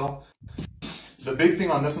encourage it though. The big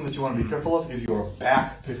thing on this one that you want to be careful of is your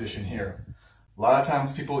back position here. A lot of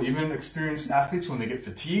times people, even experienced athletes, when they get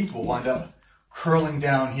fatigued, will wind up curling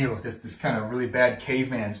down here with this kind of really bad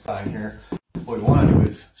caveman spine here. What you want to do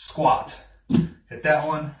is squat. Hit that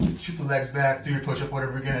one, shoot the legs back, do your push-up,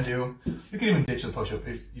 whatever you're going to do. You can even ditch the push-up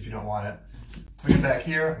if you don't want it. Bring it back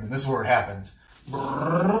here, and this is where it happens.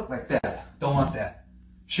 Like that. Don't want that.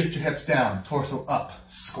 Shift your hips down, torso up,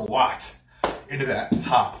 squat into that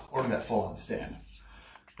hop or into that full-on stand.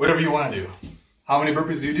 Whatever you want to do. How many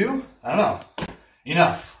burpees do you do? I don't know.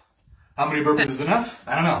 Enough. How many burpees is enough?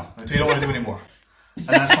 I don't know. Until you don't want to do anymore. And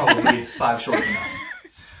that's probably 5 short enough.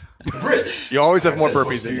 The bridge. You always have more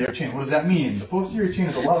burpees than you. Chain. What does that mean? The posterior chain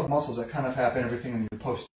is a lot of muscles that kind of have everything in your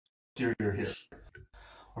posterior here.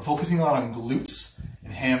 We're focusing a lot on glutes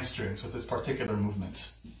and hamstrings with this particular movement.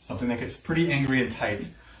 Something that gets pretty angry and tight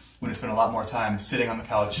when you spend a lot more time sitting on the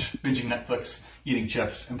couch, binging Netflix, eating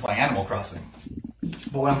chips, and playing Animal Crossing.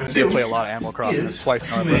 But what I'm going to do play a lot of Animal Crossing. It's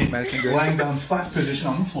twice now. Lying down flat position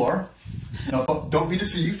on the floor. Now, don't be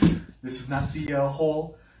deceived. This is not the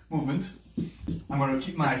whole movement. I'm going to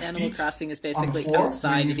keep my Animal Crossing is basically floor,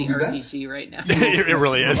 outside of the RPG right now. It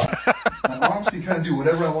really is. My arms can kind of do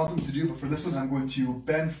whatever I want them to do, but for this one, I'm going to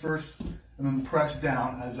bend first and then press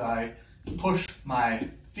down as I push my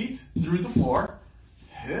feet through the floor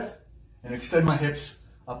and extend my hips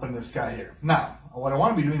up in the sky here. Now, what I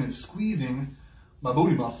want to be doing is squeezing my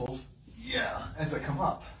booty muscles, as I come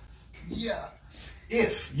up.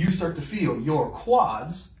 If you start to feel your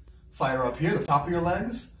quads fire up here, the top of your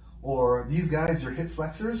legs, or these guys, your hip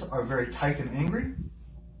flexors, are very tight and angry,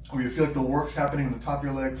 or you feel like the work's happening on the top of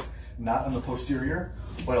your legs, not on the posterior,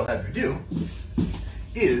 what I'll have you do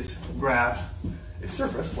is grab a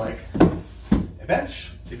surface like a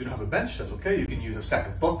bench. If you don't have a bench, that's okay. You can use a stack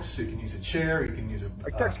of books, you can use a chair, you can use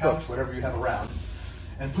a couch, whatever you have around,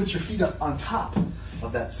 and put your feet up on top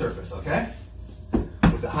of that surface, okay?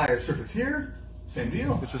 With the higher surface here, same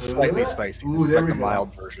deal. This is slightly spicy. Ooh, It's there like we the go.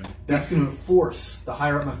 mild version. That's going to force, the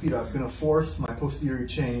higher up my feet are, it's going to force my posterior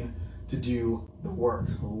chain to do the work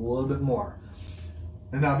a little bit more.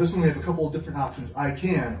 And now this one we have a couple of different options. I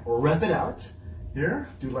can rep it out here,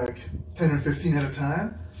 do like 10 or 15 at a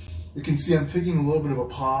time. You can see I'm taking a little bit of a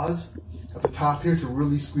pause at the top here to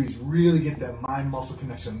really squeeze, really get that mind-muscle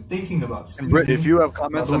connection. I'm thinking about squeezing. And Britt, if you have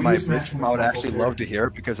comments on my Use bridge, I would actually love to hear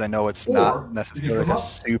it because I know it's Or not necessarily like a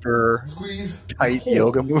super squeeze, tight hold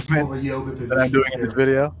yoga movement over yoga that I'm doing in this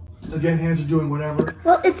video. Again, hands are doing whatever.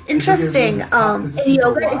 Well, it's interesting. In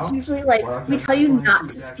yoga, it's usually like we tell you not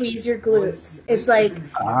to squeeze your glutes. It's like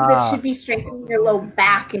that should be strengthening your low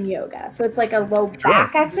back in yoga. So it's like a low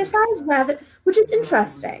back exercise rather, which is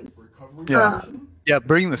interesting. Yeah. Yeah,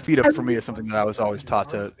 bringing the feet up for me is something that I was always taught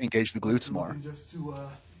to engage the glutes more.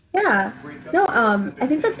 Yeah. No, I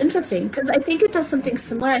think that's interesting because I think it does something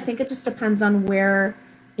similar. I think it just depends on where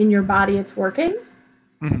in your body it's working.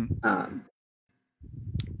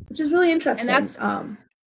 Which is really interesting.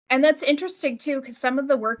 And that's interesting too, because some of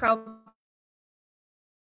the workout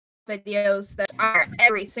videos that are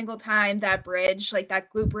every single time that bridge, like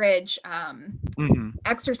that glute bridge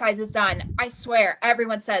exercise is done, I swear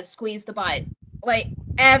everyone says squeeze the butt. Like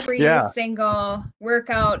every single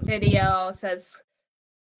workout video says,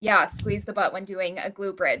 squeeze the butt when doing a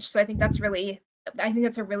glute bridge. So I think that's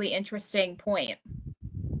a really interesting point.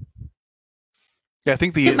 Yeah, I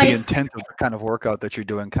think the intent of the kind of workout that you're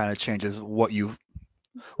doing kind of changes what you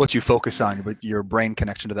focus on, but your brain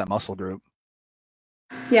connection to that muscle group.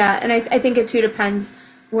 Yeah, and I think it too depends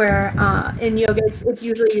where in yoga it's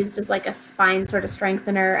usually used as like a spine sort of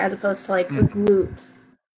strengthener as opposed to like a glute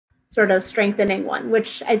sort of strengthening one,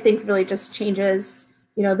 which I think really just changes,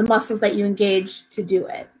 you know, the muscles that you engage to do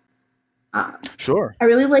it. Sure. I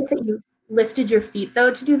really like that you lifted your feet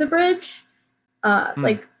though to do the bridge.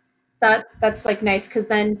 Like that's like nice because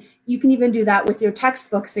then you can even do that with your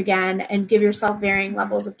textbooks again and give yourself varying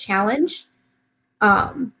levels of challenge,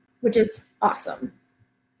 which is awesome.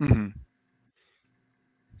 Mm-hmm.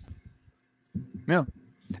 Yeah.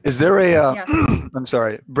 Is there a I'm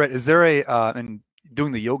sorry, Britt, is there a in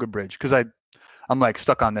doing the yoga bridge, because I'm like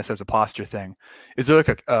stuck on this as a posture thing. Is there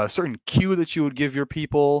like a certain cue that you would give your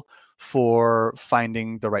people for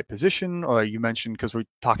finding the right position? Or you mentioned, because we're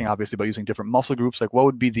talking obviously about using different muscle groups, like what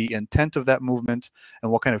would be the intent of that movement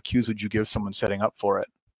and what kind of cues would you give someone setting up for it?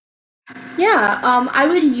 Yeah, I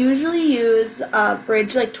would usually use a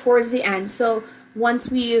bridge like towards the end. So once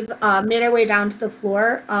we've made our way down to the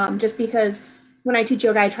floor, just because when I teach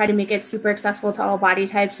yoga, I try to make it super accessible to all body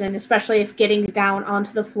types. And especially if getting down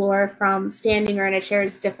onto the floor from standing or in a chair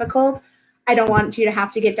is difficult, I don't want you to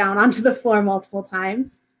have to get down onto the floor multiple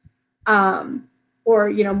times, or,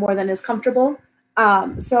 you know, more than is comfortable.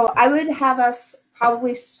 So I would have us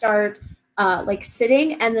probably start like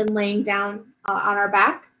sitting and then laying down on our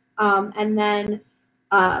back. And then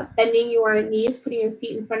bending your knees, putting your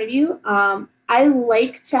feet in front of you. I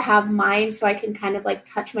like to have mine so I can kind of like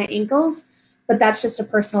touch my ankles, but that's just a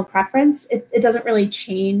personal preference. It doesn't really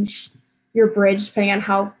change your bridge depending on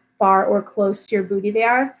how far or close to your booty they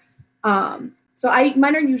are. So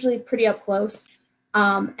mine are usually pretty up close.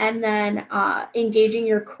 And then engaging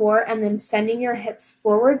your core and then sending your hips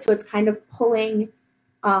forward. So it's kind of pulling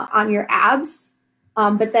on your abs.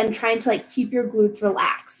 But then trying to like keep your glutes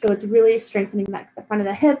relaxed. So it's really strengthening like the front of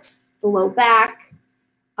the hips, the low back,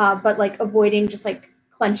 but like avoiding just like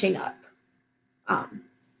clenching up.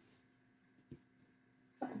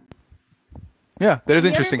 Yeah, that is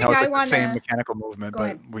interesting how it's like the same mechanical movement,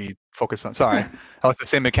 but we focus on, sorry, how it's the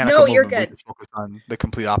same mechanical movement, but we just focus on the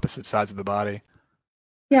complete opposite sides of the body.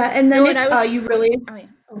 Yeah, and then you really,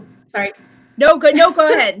 sorry. No, good. No,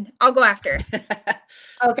 go ahead. I'll go after.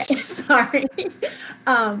 Okay, sorry.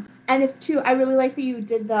 And if too, I really like that you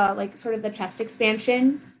did the like sort of the chest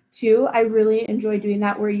expansion too. I really enjoy doing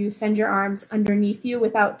that where you send your arms underneath you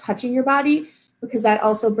without touching your body, because that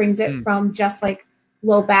also brings it from just like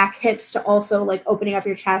low back hips to also like opening up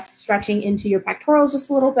your chest, stretching into your pectorals just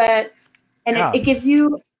a little bit. And it gives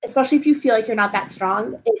you, especially if you feel like you're not that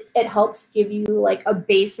strong, it helps give you like a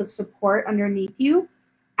base of support underneath you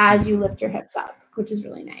as you lift your hips up, which is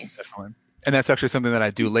really nice. Definitely. And that's actually something that I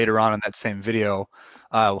do later on in that same video,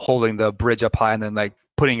 holding the bridge up high and then like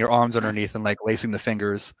putting your arms underneath and like lacing the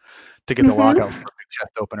fingers to get the lockout for a big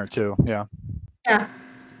chest opener too. Yeah. Yeah.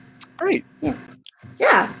 Great. Yeah.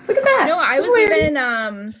 Yeah. Look at that. No, I was even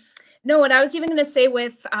what I was even going to say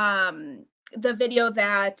with the video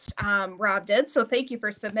that Rob did. So thank you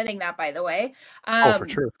for submitting that, by the way. For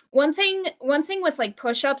sure. One thing with like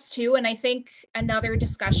push-ups too, and I think another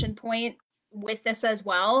discussion point with this as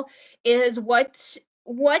well is what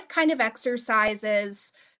kind of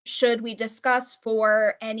exercises should we discuss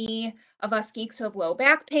for any of us geeks who have low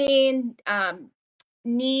back pain,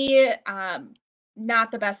 knee,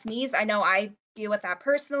 not the best knees. I know I deal with that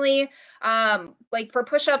personally. Like for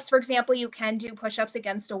push-ups, for example, you can do push-ups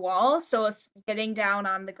against a wall. So if getting down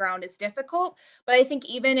on the ground is difficult, but I think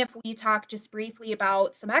even if we talk just briefly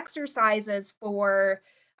about some exercises for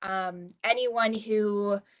anyone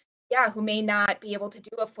who may not be able to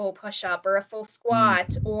do a full push-up or a full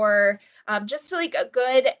squat, or just like a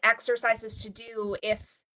good exercises to do if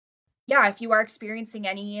you are experiencing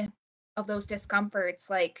any of those discomforts,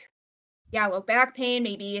 like low back pain,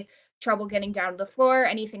 maybe trouble getting down to the floor,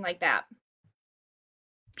 anything like that.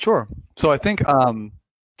 Sure. So I think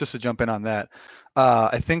just to jump in on that,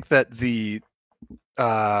 I think that the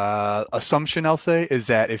assumption I'll say is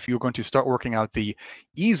that if you're going to start working out, the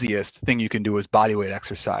easiest thing you can do is bodyweight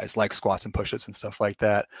exercise like squats and push-ups and stuff like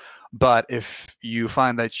that. But if you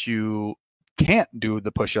find that you can't do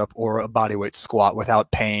the push-up or a bodyweight squat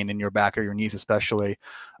without pain in your back or your knees especially,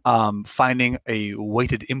 finding a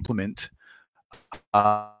weighted implement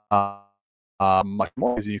much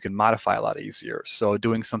more easy, you can modify a lot easier. So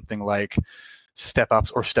doing something like step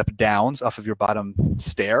ups or step downs off of your bottom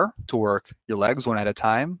stair to work your legs one at a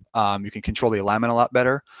time. You can control the alignment a lot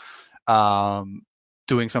better.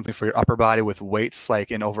 doing something for your upper body with weights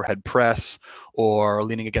like an overhead press or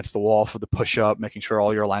leaning against the wall for the push-up, making sure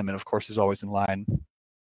all your alignment, of course, is always in line.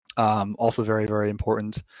 Also very, very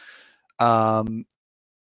important. Britt,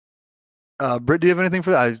 do you have anything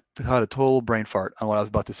for that? I had a total brain fart on what I was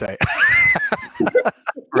about to say.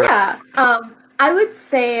 Yeah, I would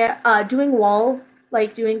say doing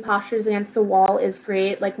postures against the wall is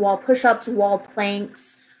great, like wall push-ups, wall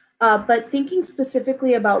planks, but thinking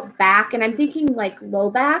specifically about back, and I'm thinking like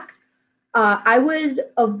low back, I would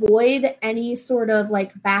avoid any sort of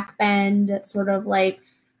like back bend, sort of like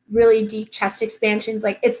really deep chest expansions.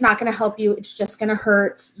 Like it's not going to help you. It's just going to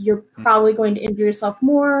hurt. You're probably going to injure yourself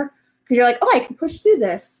more because you're like, oh, I can push through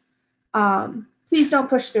this. Please don't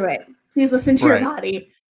push through it. Please listen to your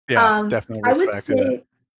body. Yeah, definitely. I would say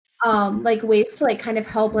like ways to like kind of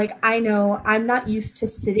help. Like I know I'm not used to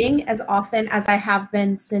sitting as often as I have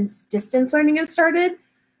been since distance learning has started.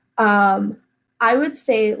 I would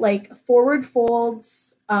say like forward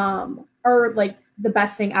folds are like the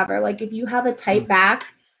best thing ever. Like if you have a tight back,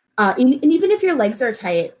 and even if your legs are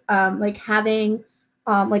tight, like having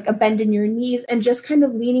like a bend in your knees and just kind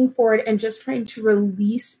of leaning forward and just trying to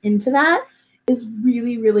release into that is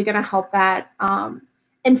really, really going to help that.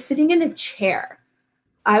 And sitting in a chair,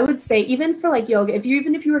 I would say even for like yoga, if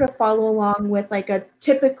you were to follow along with like a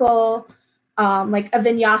typical like a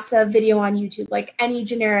vinyasa video on YouTube, like any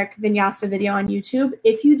generic vinyasa video on YouTube,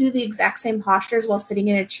 if you do the exact same postures while sitting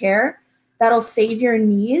in a chair, that'll save your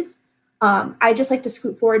knees. I just like to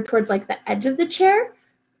scoot forward towards like the edge of the chair.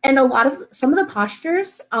 And some of the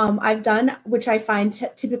postures I've done, which I find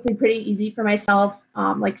typically pretty easy for myself,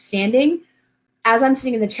 like standing, as I'm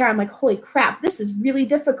sitting in the chair, I'm like, holy crap, this is really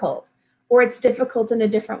difficult. Or it's difficult in a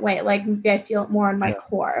different way. Like maybe I feel it more in my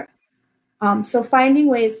core. So finding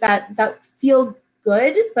ways that feel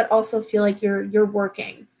good, but also feel like you're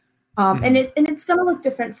working. And it's going to look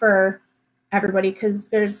different for everybody because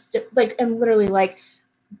there's like, and literally like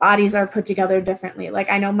bodies are put together differently. Like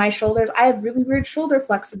I know my shoulders, I have really weird shoulder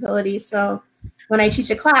flexibility. So when I teach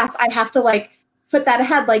a class, I have to like put that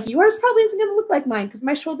ahead. Like yours probably isn't going to look like mine because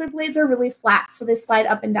my shoulder blades are really flat. So they slide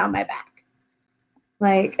up and down my back.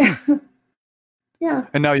 Like, yeah.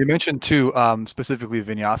 And now you mentioned too, specifically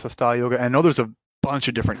vinyasa style yoga. I know there's a bunch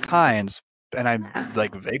of different kinds and I'm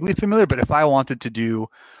like vaguely familiar, but if I wanted to do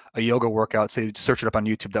a yoga workout, say search it up on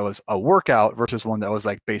YouTube, that was a workout versus one that was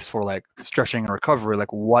like based for like stretching and recovery,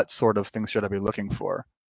 like what sort of things should I be looking for?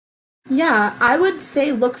 Yeah, I would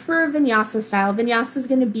say look for vinyasa style. Vinyasa is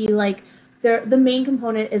going to be like the main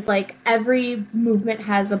component is like every movement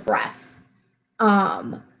has a breath.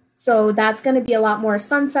 So that's going to be a lot more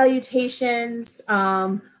sun salutations,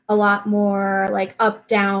 a lot more like up,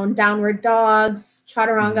 down, downward dogs,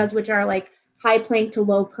 chaturangas, which are like high plank to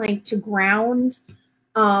low plank to ground.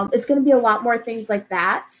 It's going to be a lot more things like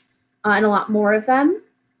that, and a lot more of them.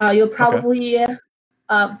 You'll probably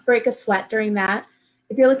break a sweat during that.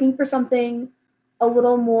 If you're looking for something a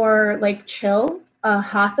little more like chill,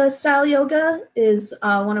 hatha style yoga is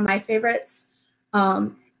one of my favorites.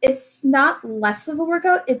 It's not less of a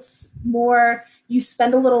workout. It's more you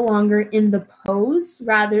spend a little longer in the pose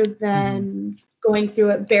rather than going through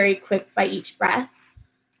it very quick by each breath.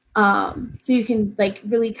 So you can like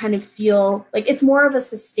really kind of feel like it's more of a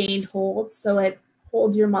sustained hold. So it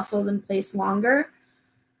holds your muscles in place longer.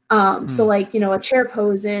 So like, you know, a chair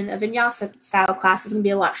pose in a vinyasa style class is gonna be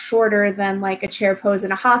a lot shorter than like a chair pose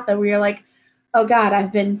in a hatha where you're like, oh God,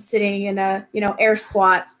 I've been sitting in a, you know, air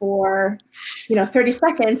squat for, you know, 30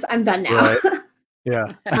 seconds. I'm done now. Right.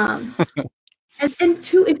 Yeah. And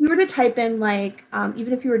two, if you were to type in like,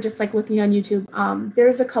 even if you were just like looking on YouTube,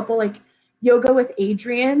 there's a couple like Yoga with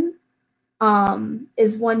Adrienne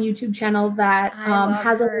is one YouTube channel that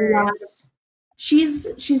has a lot of,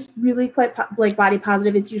 she's really quite like body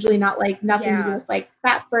positive. It's usually not like nothing to do with like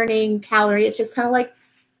fat burning, calorie. It's just kind of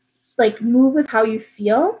like move with how you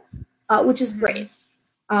feel, which is great.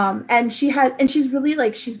 And she's really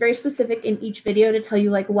like, she's very specific in each video to tell you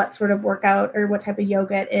like what sort of workout or what type of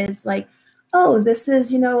yoga it is. Like, oh, this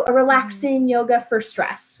is, you know, a relaxing yoga for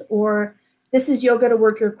stress, or this is yoga to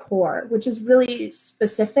work your core, which is really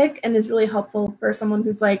specific and is really helpful for someone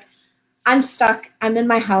who's like, I'm stuck, I'm in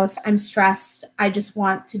my house, I'm stressed, I just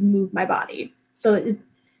want to move my body. So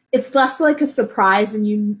it's less like a surprise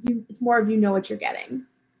and it's more of you know what you're getting.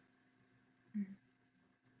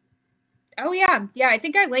 Oh yeah. Yeah, I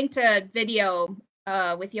think I linked a video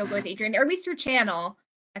with Yoga with Adrienne, or at least her channel,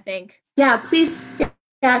 I think. Yeah, please.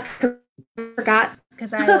 Yeah, I forgot.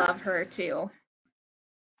 Because I love her too.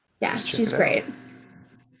 Yeah, she's great.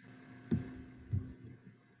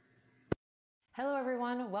 Hello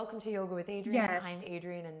everyone, welcome to Yoga with Adrienne. Yes. I'm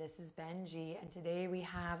Adrienne and this is Benji, and today we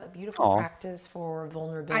have a beautiful Aw. practice for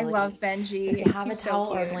vulnerability. I love Benji. So if you have He's a so towel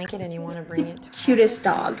or a cute. blanket and you want to bring it to Cutest practice,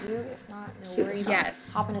 dog. please do. If not, no Cutest worries. dog. Yes.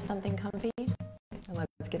 Hop into something comfy and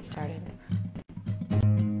let's get started.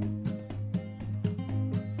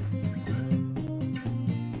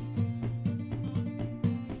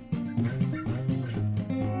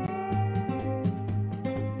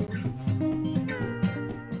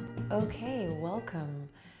 Okay, welcome.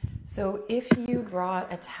 So if you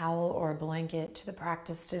brought a towel or a blanket to the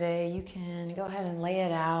practice today, you can go ahead and lay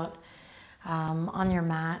it out on your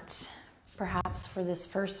mat, perhaps for this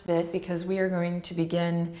first bit, because we are going to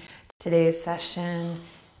begin today's session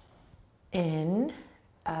in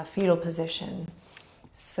a fetal position.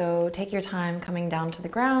 So take your time coming down to the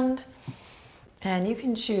ground, and you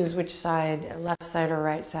can choose which side, left side or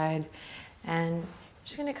right side, and you're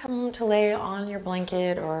just going to come to lay on your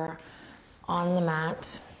blanket or on the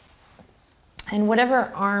mat. And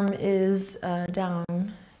whatever arm is down,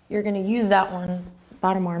 you're going to use that one,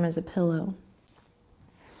 bottom arm, as a pillow.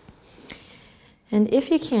 And if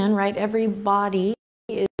you can, right, every body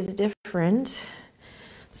is different.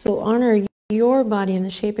 So honor your body and the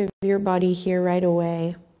shape of your body here right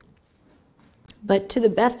away. But to the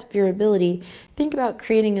best of your ability, think about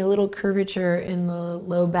creating a little curvature in the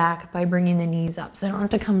low back by bringing the knees up. So they don't have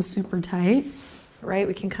to come super tight, right?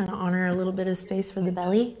 We can kind of honor a little bit of space for the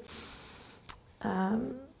belly.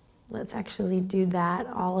 Let's actually do that,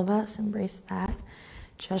 all of us. Embrace that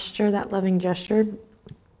gesture, that loving gesture.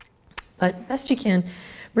 But best you can,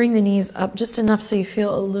 bring the knees up just enough so you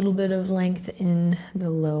feel a little bit of length in the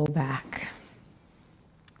low back.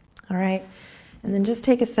 All right. And then just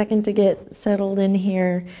take a second to get settled in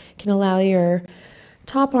here. You can allow your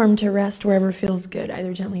top arm to rest wherever feels good,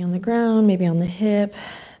 either gently on the ground, maybe on the hip,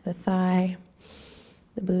 the thigh,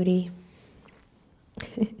 the booty.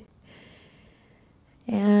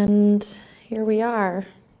 And here we are.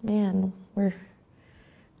 Man, we're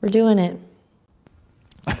doing it.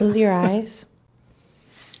 Close your eyes.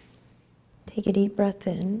 Take a deep breath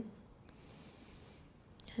in.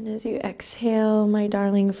 And as you exhale, my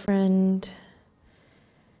darling friend,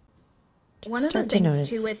 One of the things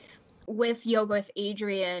too with Yoga with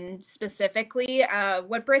Adrienne specifically,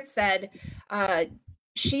 what Britt said,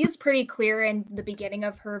 she's pretty clear in the beginning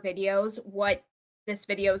of her videos what this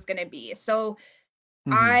video is going to be. So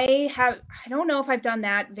I don't know if I've done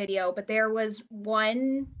that video, but there was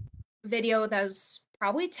one video that was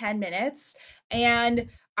probably 10 minutes, and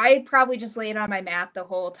I probably just laid on my mat the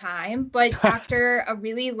whole time. But after a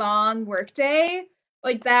really long workday,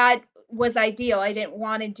 like, that was ideal. I didn't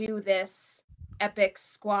want to do this epic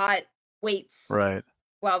squat weights, Right.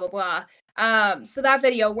 blah blah blah. So that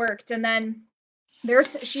video worked. And then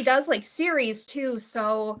she does like series too,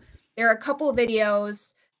 so there are a couple of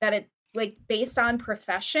videos that it, like, based on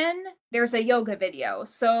profession. There's a yoga video.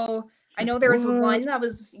 So I know there was one that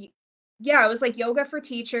was, yeah, it was like yoga for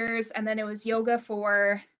teachers, and then it was yoga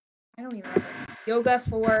for, I don't even remember, yoga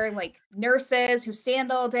for like nurses who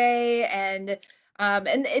stand all day, and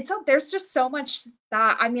it's, there's just so much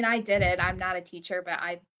that, I mean, I did it. I'm not a teacher, but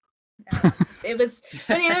it was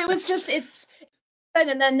just, it's.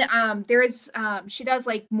 And then she does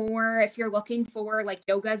like more, if you're looking for like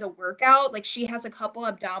yoga as a workout, like she has a couple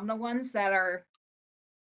abdominal ones that are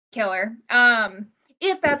killer.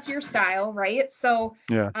 If that's your style, right? So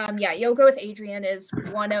Yeah. Yoga with Adrienne is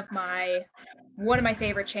one of my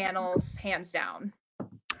favorite channels, hands down.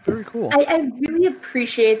 Very cool. I really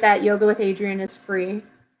appreciate that Yoga with Adrienne is free.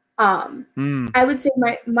 I would say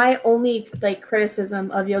my only like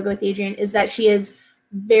criticism of Yoga with Adrienne is that she is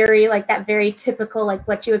very like that very typical, like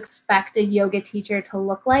what you expect a yoga teacher to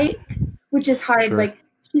look like, which is hard. Sure. Like,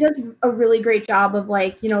 she does a really great job of,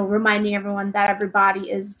 like, you know, reminding everyone that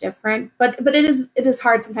everybody is different, but it is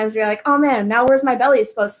hard sometimes. You're like, oh man, now where's my belly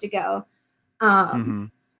supposed to go?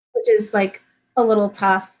 Which is like a little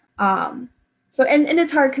tough. So and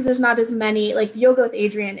it's hard because there's not as many, like, Yoga with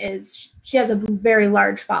Adrienne she has a very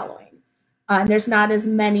large following, and there's not as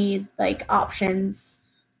many like options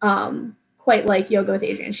quite like Yoga with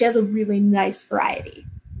Adrienne. She has a really nice variety.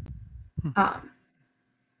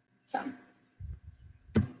 So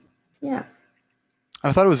yeah.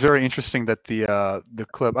 I thought it was very interesting that the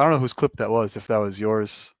clip, I don't know whose clip that was, if that was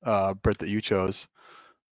yours, Britt, that you chose,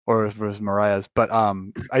 or if it was Mariah's, but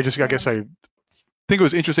I guess I think it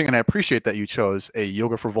was interesting, and I appreciate that you chose a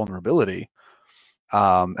yoga for vulnerability,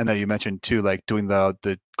 and that you mentioned too, like doing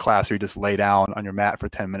the class where you just lay down on your mat for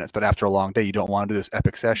 10 minutes, but after a long day, you don't want to do this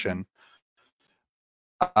epic session.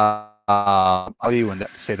 I'll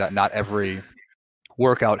say that not every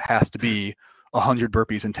workout has to be 100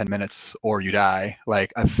 burpees in 10 minutes or you die.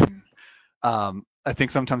 Like I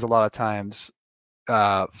think sometimes a lot of times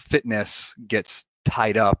fitness gets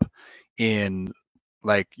tied up in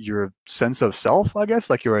like your sense of self, I guess,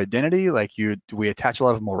 like your identity. Like we attach a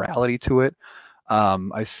lot of morality to it.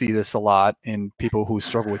 I see this a lot in people who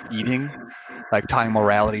struggle with eating, like tying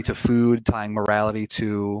morality to food, tying morality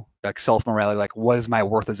to like self-morality. Like, what is my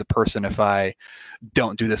worth as a person if I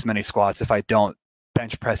don't do this many squats, if I don't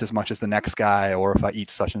bench press as much as the next guy, or if I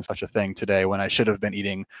eat such and such a thing today when I should have been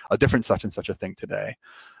eating a different such and such a thing today.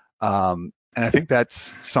 And I think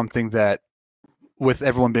that's something that, with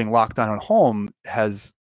everyone being locked down at home,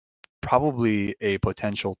 has probably a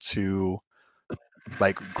potential to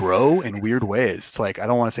like grow in weird ways. Like, I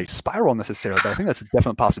don't want to say spiral necessarily, but I think that's a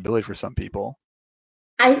definite possibility for some people.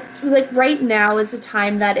 I like right now is a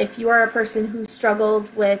time that if you are a person who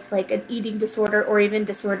struggles with like an eating disorder or even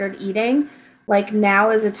disordered eating, like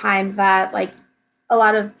now is a time that like a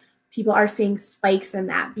lot of people are seeing spikes in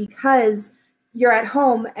that, because you're at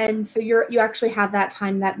home, and so you actually have that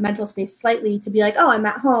time, that mental space slightly to be like, oh, I'm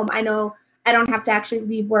at home. I know I don't have to actually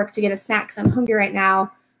leave work to get a snack because I'm hungry right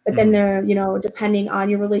now. But then there, you know, depending on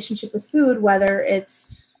your relationship with food, whether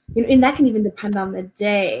it's, you know, and that can even depend on the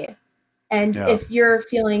day. And if you're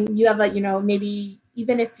feeling, you have a, you know, maybe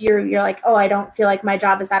even if you're like, oh, I don't feel like my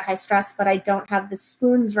job is that high stress, but I don't have the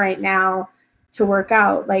spoons right now to work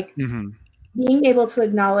out. Like being able to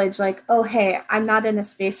acknowledge like, oh, hey, I'm not in a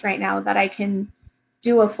space right now that I can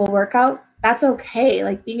do a full workout. That's okay.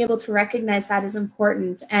 Like being able to recognize that is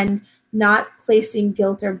important, and not placing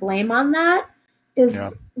guilt or blame on that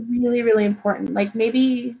is really, really important. Like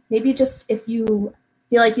maybe just if you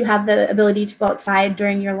feel like you have the ability to go outside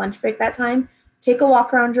during your lunch break that time, take a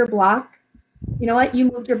walk around your block. You know what?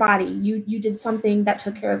 You moved your body. You did something that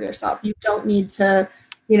took care of yourself. You don't need to,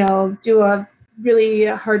 you know, do a really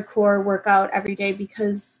hardcore workout every day,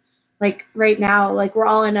 because like right now, like we're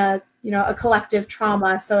all in a, you know, a collective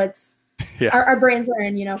trauma. So it's our brains are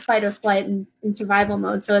in, you know, fight or flight and in survival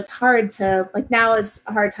mode. So it's hard to, like, now is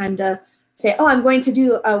a hard time to say, oh, I'm going to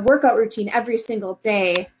do a workout routine every single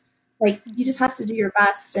day. Like you just have to do your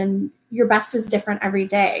best, and your best is different every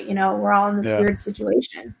day. You know, we're all in this weird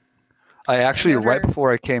situation. I actually, right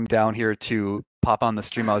before I came down here to pop on the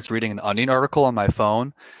stream, I was reading an Onion article on my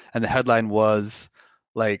phone, and the headline was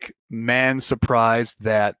like, man surprised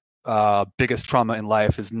that biggest trauma in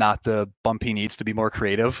life is not the bump he needs to be more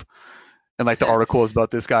creative. And like the article is about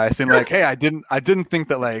this guy saying like, hey, I didn't think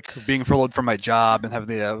that like being furloughed from my job and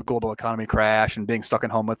having the global economy crash and being stuck at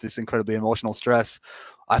home with this incredibly emotional stress,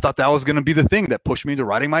 I thought that was going to be the thing that pushed me into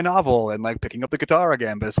writing my novel and like picking up the guitar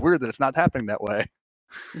again. But it's weird that it's not happening that way.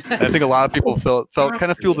 And I think a lot of people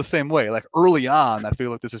kind of feel the same way. Like early on, I feel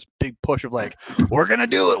like there's this big push of like, we're gonna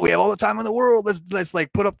do it. We have all the time in the world. Let's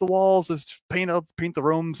like put up the walls. Let's paint the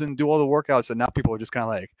rooms and do all the workouts. And now people are just kind of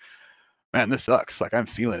like, man, this sucks. Like I'm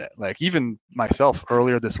feeling it. Like even myself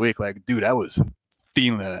earlier this week, like, dude, I was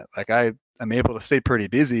feeling it. Like I'm able to stay pretty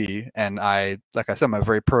busy, and like I said, I'm a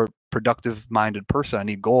very productive minded person. I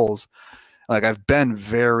need goals. Like I've been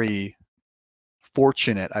very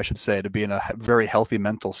fortunate, I should say, to be in a very healthy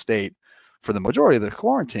mental state for the majority of the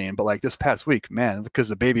quarantine. But like this past week, man, because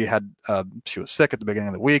the baby she was sick at the beginning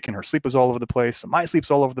of the week, and her sleep was all over the place. And my sleep's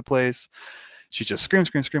all over the place. She just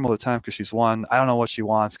scream all the time because she's one. I don't know what she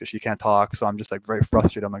wants because she can't talk. So I'm just like very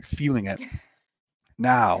frustrated. I'm like feeling it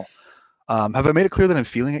now. Have I made it clear that I'm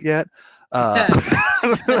feeling it yet?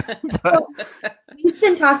 We've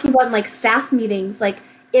been talking about in like staff meetings, like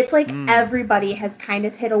it's like everybody has kind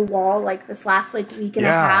of hit a wall like this last like week and a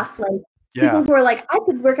half. Like people who are like, I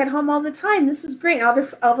could work at home all the time. This is great. All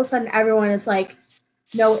of a sudden everyone is like,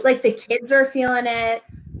 no, like the kids are feeling it.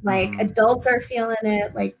 Like adults are feeling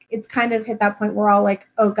it. Like it's kind of hit that point where we're all like,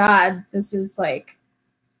 oh God, this is like,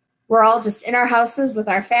 we're all just in our houses with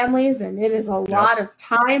our families, and it is a lot of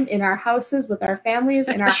time in our houses with our families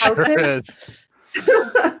in our houses.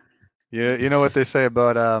 You know what they say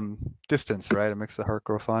about distance, right? It makes the heart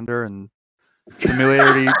grow fonder, and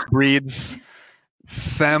familiarity breeds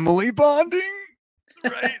family bonding,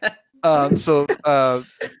 right? So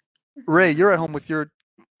Ray, you're at home with your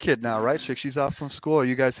kid now, right? She's off from school. Are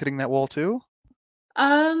you guys hitting that wall too?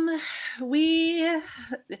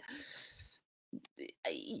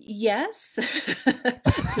 Yes,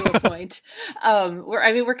 to a point.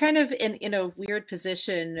 We're kind of in a weird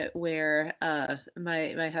position where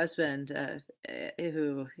my husband,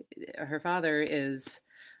 who her father is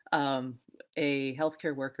a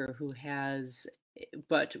healthcare worker who has,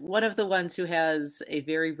 but one of the ones who has a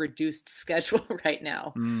very reduced schedule right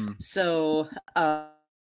now. So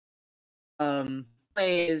my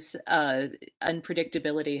ways,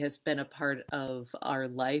 unpredictability has been a part of our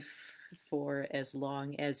life for as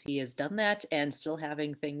long as he has done that, and still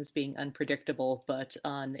having things being unpredictable, but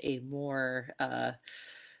on a more a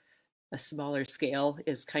smaller scale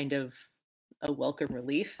is kind of a welcome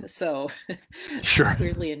relief. So Sure.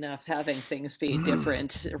 weirdly enough, having things be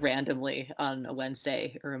different randomly on a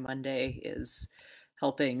Wednesday or a Monday is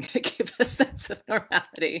helping give a sense of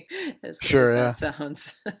normality, as weird as that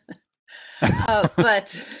sounds.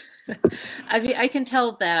 But I mean, I can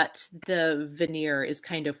tell that the veneer is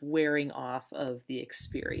kind of wearing off of the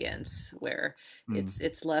experience, where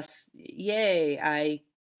it's less, yay, I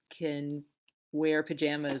can wear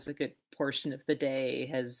pajamas a good portion of the day,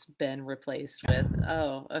 has been replaced with,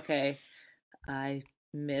 oh, okay, I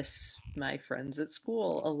miss my friends at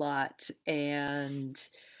school a lot. And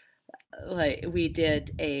like, we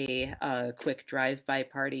did a quick drive-by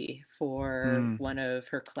party for one of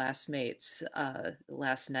her classmates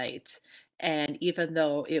last night, and even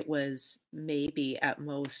though it was maybe at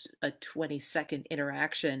most a 20-second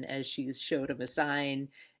interaction, as she showed him a sign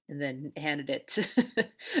and then handed it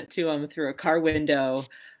to him through a car window,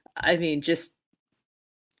 I mean, just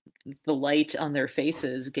the light on their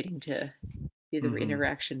faces, getting to be the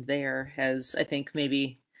interaction there, has, I think,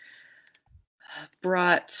 maybe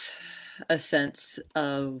brought a sense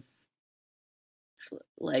of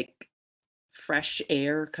like fresh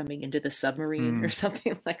air coming into the submarine or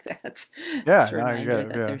something like that. Yeah, just a reminder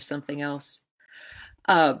that there's something else.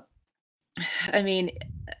 I mean,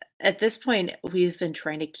 at this point, we've been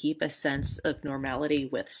trying to keep a sense of normality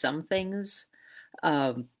with some things.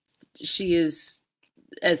 She is,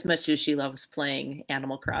 as much as she loves playing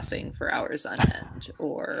Animal Crossing for hours on end,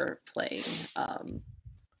 or playing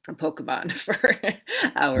Pokemon for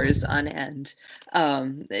hours on end,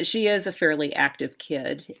 she is a fairly active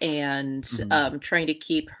kid, and trying to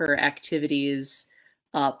keep her activities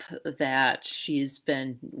up that she's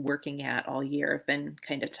been working at all year have been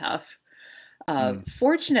kind of tough.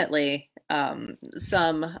 Fortunately,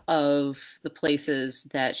 some of the places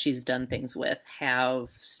that she's done things with have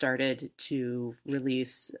started to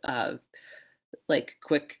release like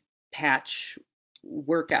quick patch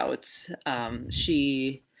workouts.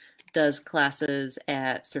 She does classes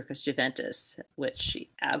at Circus Juventus, which she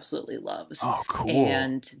absolutely loves. Oh, cool.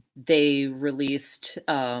 And they released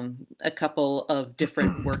a couple of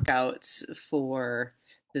different workouts for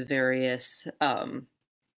the various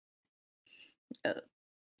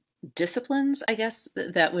disciplines, I guess,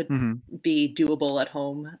 that would be doable at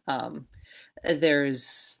home.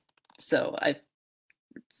 So I've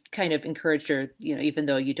kind of encouraged her, you know, even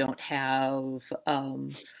though you don't have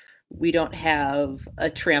we don't have a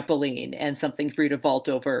trampoline and something for you to vault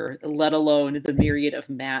over, let alone the myriad of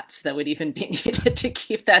mats that would even be needed to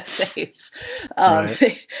keep that safe.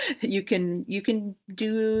 Right. You can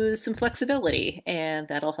do some flexibility, and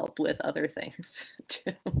that'll help with other things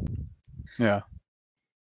too. Yeah.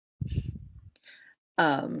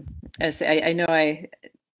 As I know,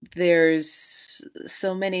 there's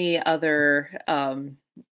so many other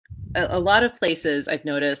a lot of places I've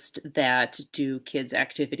noticed that do kids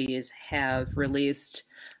activities have released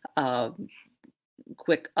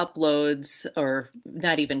quick uploads, or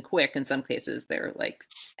not even quick. In some cases, they're like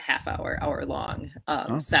hour long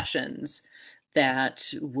sessions that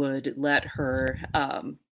would let her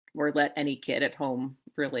or let any kid at home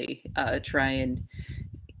really try and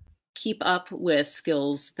keep up with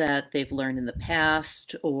skills that they've learned in the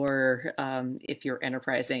past, or if you're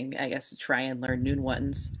enterprising, I guess, try and learn new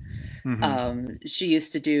ones. She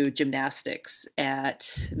used to do gymnastics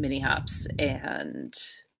at Mini Hops, and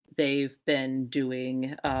they've been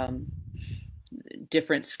doing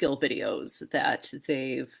different skill videos that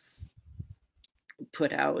they've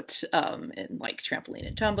put out in like trampoline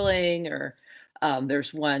and tumbling, or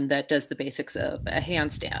there's one that does the basics of a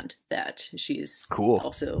handstand that she's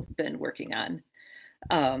also been working on.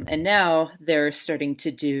 And now they're starting to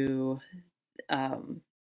do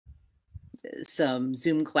some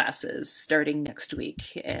Zoom classes starting next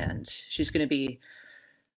week, and she's going to be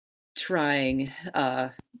trying,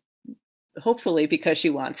 hopefully because she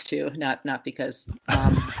wants to, not because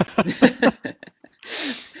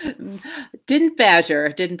didn't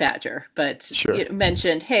badger, but sure, you know,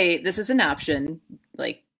 mentioned, hey, this is an option,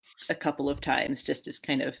 like a couple of times, just to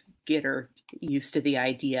kind of get her used to the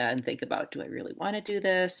idea and think about, do I really want to do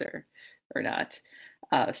this or not?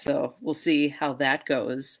 So we'll see how that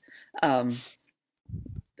goes. I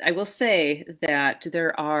will say that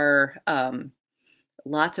there are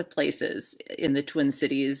lots of places in the Twin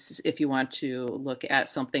Cities, if you want to look at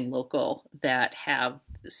something local, that have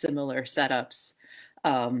similar setups.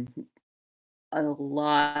 A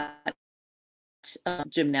lot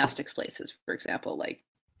gymnastics places, for example, like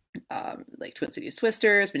Twin Cities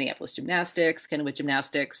Twisters, Minneapolis Gymnastics, Kennewood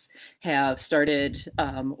Gymnastics have started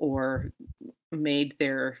or made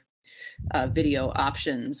their video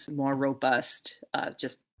options more robust,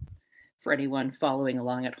 just for anyone following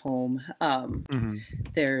along at home.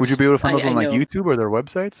 Would you be able to find those on like YouTube or their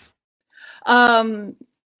websites?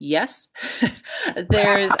 Yes.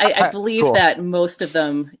 I believe Cool. that most of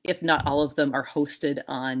them, if not all of them, are hosted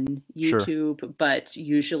on YouTube, sure. But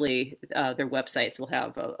usually their websites will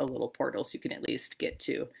have a little portal so you can at least get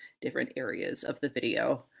to different areas of the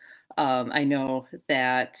video. I know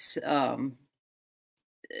that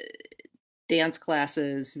dance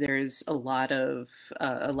classes, there's a lot of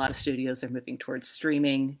studios are moving towards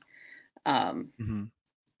streaming.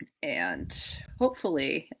 And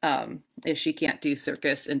hopefully, if she can't do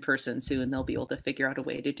circus in person soon, they'll be able to figure out a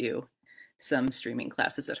way to do some streaming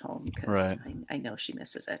classes at home, because I know she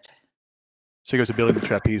misses it. So you guys are building the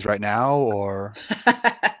trapeze right now, or?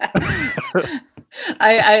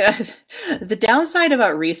 The downside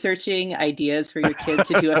about researching ideas for your kid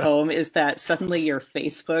to do at home is that suddenly your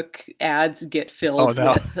Facebook ads get filled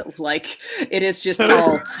with, like, it is just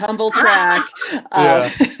all tumble track,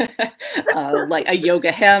 like a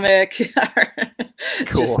yoga hammock.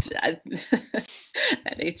 Cool. Just,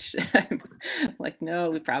 I'm like,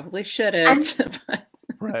 no, we probably shouldn't.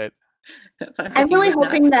 Right. I'm really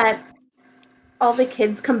hoping that all the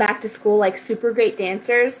kids come back to school like super great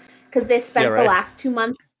dancers, because they spent the last 2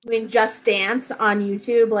 months doing Just Dance on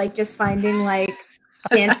YouTube, like just finding like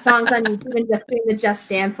dance songs on YouTube and just doing the Just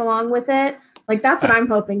Dance along with it. Like that's what I'm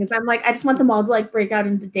hoping, is I'm like, I just want them all to like break out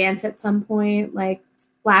into dance at some point, like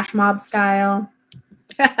flash mob style.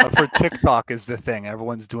 For TikTok is the thing.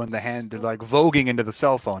 Everyone's doing the hand, they're like voguing into the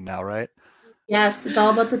cell phone now, right? Yes, it's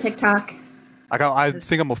all about the TikTok. I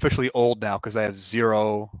think I'm officially old now because I have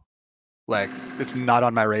zero, like, it's not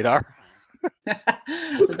on my radar.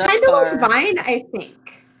 It's kind of like Vine, I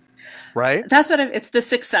think. Right? That's what it's the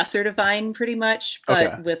successor to Vine, pretty much,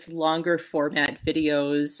 but with longer format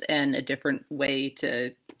videos and a different way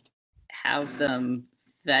to have them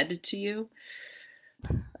fed to you.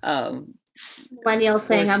 Millennial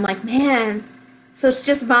thing. I'm like, man, so it's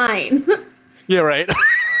just Vine. Yeah, right.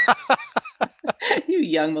 You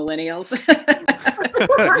young millennials.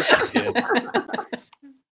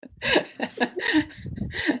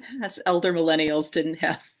 Us elder millennials didn't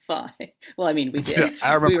have Vine. Well, I mean, we did. Yeah,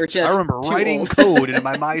 I remember writing code into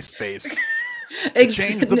my MySpace.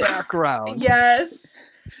 Change the background. Yes.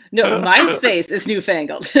 No, MySpace is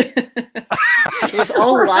newfangled. It was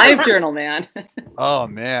all LiveJournal, man. Oh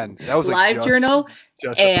man, that was like LiveJournal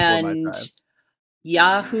just and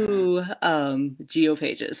Yahoo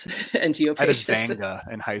GeoPages and GeoPages. I had a Zanga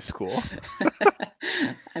in high school.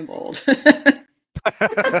 I'm old.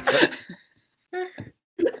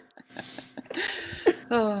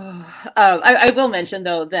 I will mention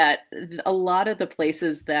though that a lot of the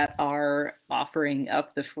places that are offering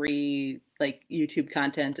up the free like YouTube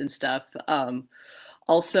content and stuff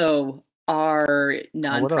also are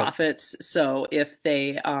nonprofits. So if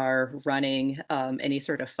they are running any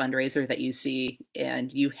sort of fundraiser that you see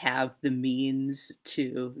and you have the means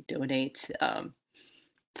to donate,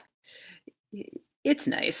 it's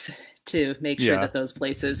nice to make sure that those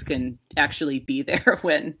places can actually be there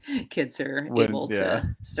when kids are able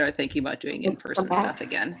to start thinking about doing in-person stuff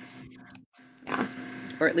again. Yeah.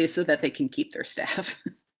 Or at least so that they can keep their staff.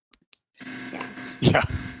 Yeah.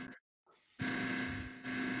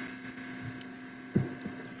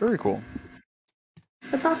 Very cool.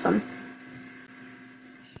 That's awesome.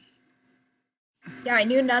 Yeah, I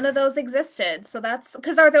knew none of those existed. So that's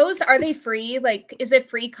because are they free? Like, is it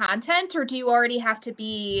free content, or do you already have to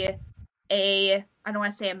be I don't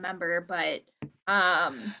want to say a member, but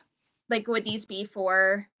like would these be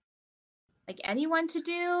for like anyone to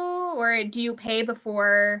do, or do you pay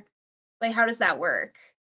before? Like, how does that work?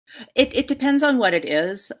 It depends on what it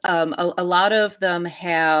is. A lot of them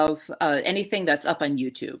have anything that's up on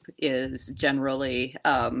YouTube is generally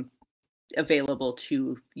available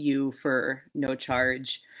to you for no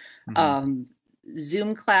charge.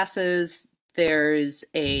 Zoom classes, there's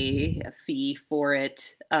a fee for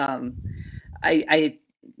it. I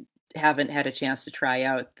haven't had a chance to try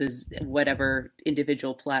out whatever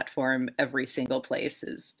individual platform every single place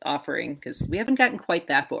is offering, because we haven't gotten quite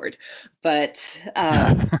that bored. But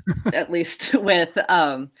at least with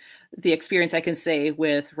the experience, I can say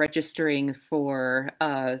with registering for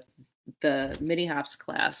the mini hops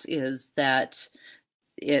class is that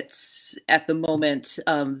it's at the moment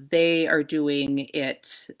they are doing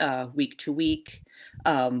it week to week.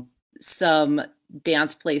 Some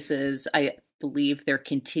dance places, believe they're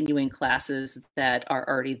continuing classes that are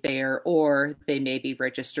already there, or they may be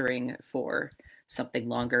registering for something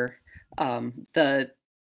longer. The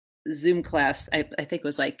Zoom class, I think,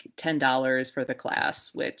 was like $10 for the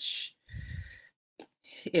class, which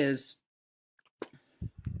is,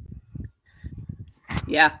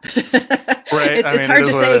 yeah. Right. It's hard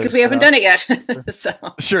to say because we haven't done it yet. So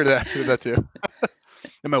Sure, that too.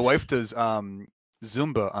 And my wife does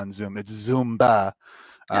Zumba on Zoom. It's Zumba.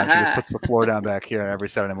 She just puts the floor down back here, and every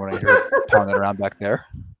Saturday morning I hear her pounding around back there.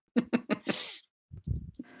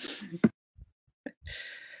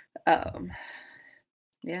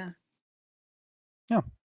 Yeah. Yeah.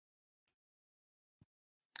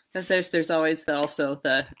 But there's always also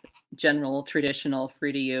the general traditional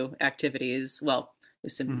free to you activities. Well,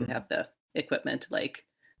 assuming you have the equipment, like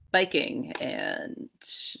biking and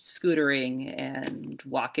scootering and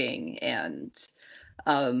walking. And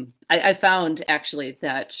I found actually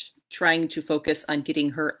that trying to focus on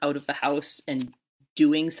getting her out of the house and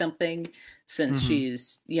doing something, since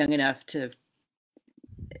she's young enough to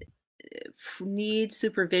need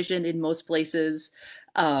supervision in most places,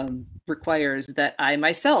 requires that I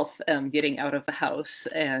myself am getting out of the house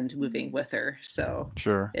and moving with her. So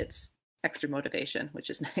sure, it's extra motivation, which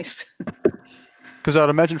is nice. Because I'd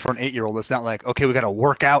imagine for an 8-year-old, it's not like, okay, we got to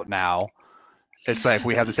work out now. It's like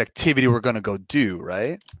we have this activity we're going to go do,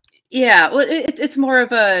 right? Yeah, well, it's more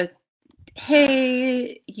of a,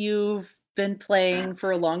 hey, you've been playing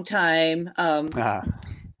for a long time.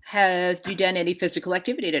 Have you done any physical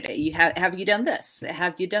activity today? Have you done this?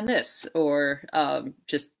 Have you done this? Or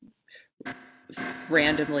just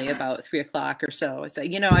randomly about 3 o'clock or so, it's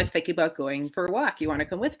like, I was thinking about going for a walk. You want to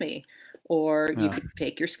come with me? Or you could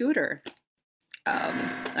take your scooter. I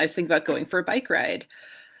was thinking about going for a bike ride.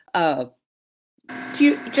 Do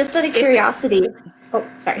you, just out of curiosity? Oh,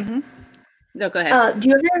 sorry. No, go ahead. Do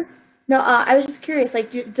you ever? No, I was just curious.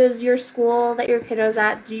 Like, does your school that your kiddo's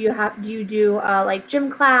at? Do you do like gym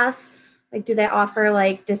class? Like, do they offer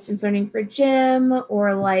like distance learning for gym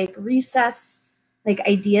or like recess, like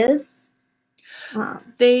ideas?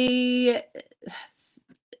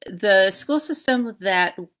 The school system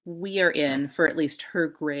that we are in, for at least her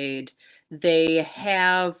grade, they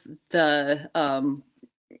have the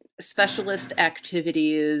specialist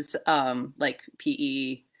activities like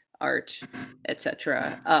PE, art,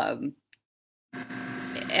 etc.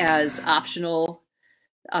 As optional.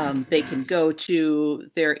 They can go to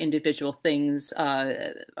their individual things.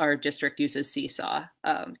 Our district uses Seesaw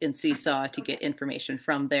in Seesaw to get information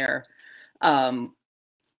from there.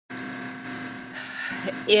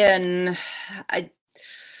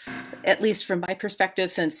 At least from my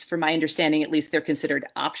perspective, since from my understanding, at least they're considered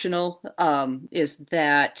optional, is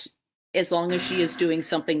that as long as she is doing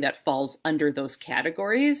something that falls under those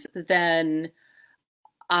categories, then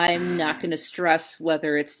I'm not going to stress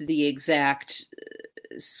whether it's the exact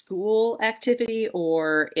school activity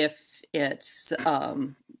or if it's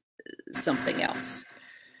something else.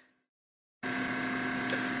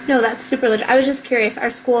 No, that's super legit. I was just curious. Our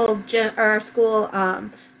school gym, or our school, so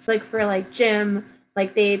like for like gym,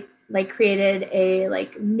 like they like created a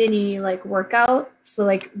like mini like workout. So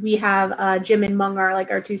like we have gym and Hmong are like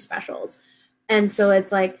our 2 specials, and so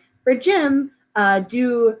it's like for gym,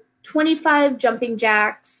 do 25 jumping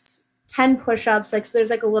jacks, 10 push-ups. Like so, there's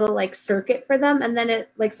like a little like circuit for them, and then it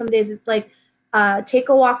like some days it's like take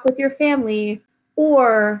a walk with your family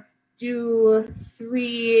or do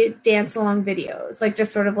 3 dance along videos, like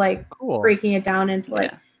just sort of like breaking it down into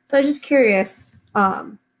like. So I was just curious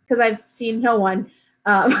because I've seen no one.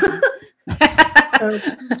 So,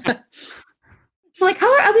 like,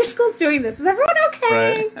 how are other schools doing this? Is everyone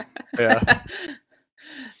okay? Right. Yeah.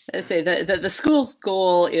 I say the school's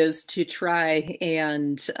goal is to try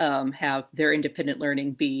and have their independent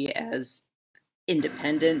learning be as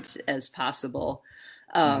independent as possible.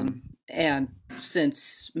 And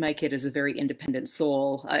since my kid is a very independent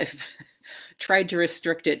soul, I've tried to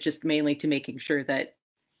restrict it just mainly to making sure that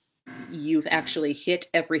you've actually hit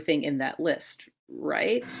everything in that list,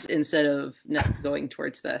 right? Instead of not going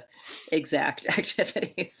towards the exact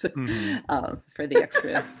activities for the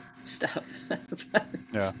extra stuff.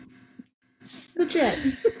 Yeah. Legit.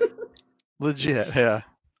 Legit, yeah.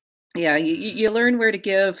 Yeah, you learn where to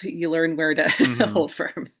give, you learn where to hold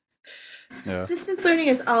firm. Yeah. Distance learning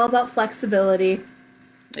is all about flexibility.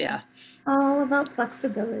 Yeah. All about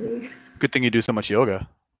flexibility. Good thing you do so much yoga.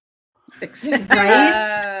 Right?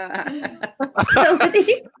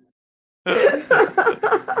 Flexibility.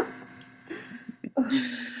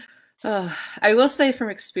 I will say from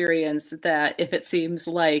experience that if it seems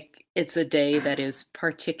like it's a day that is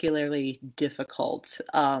particularly difficult.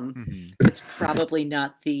 Mhm. It's probably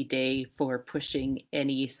not the day for pushing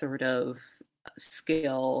any sort of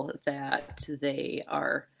skill that they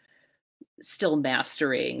are still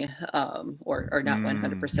mastering, or not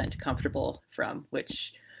 100% comfortable from,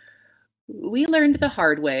 which we learned the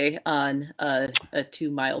hard way on a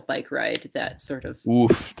 2-mile bike ride that sort of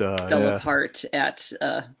fell apart at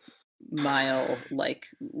mile like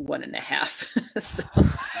 1.5. So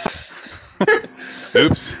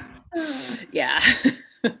Oops. yeah.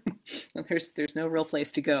 There's no real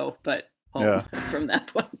place to go but home from that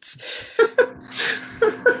point.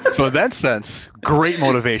 So in that sense, great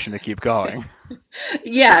motivation to keep going.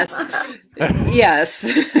 Yes. Yes.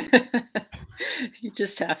 You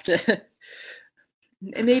just have to,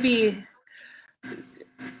 maybe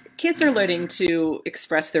kids are learning to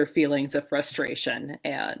express their feelings of frustration,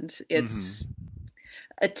 and it's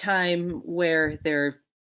a time where they're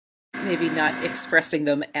maybe not expressing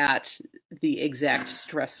them at the exact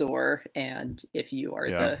stressor, and if you are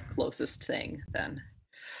the closest thing, then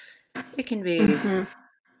it can be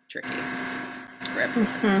tricky for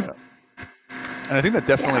everyone. And I think that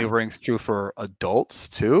definitely rings true for adults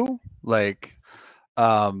too. Like,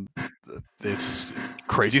 it's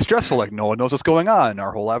crazy stressful. Like, no one knows what's going on.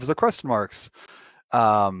 Our whole lives are question marks.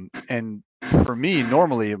 And for me,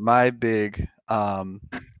 normally my big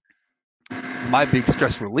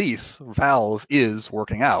stress release valve is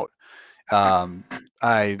working out.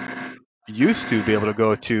 I used to be able to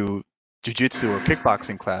go to jiu-jitsu or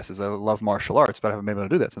kickboxing classes. I love martial arts, but I haven't been able to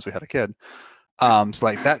do that since we had a kid. So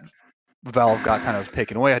like that valve got kind of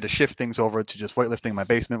taken away. I had to shift things over to just weightlifting in my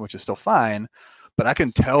basement, which is still fine. But I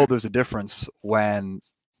can tell there's a difference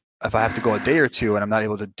if I have to go a day or two and I'm not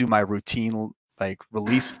able to do my routine like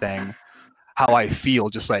release thing, how I feel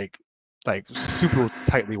just like super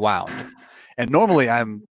tightly wound. And normally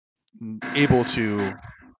I'm able to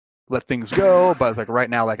let things go, but like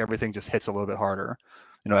right now, like everything just hits a little bit harder.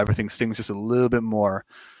 You know, everything stings just a little bit more.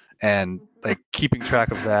 And like keeping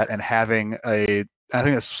track of that and having I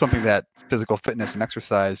think that's something that physical fitness and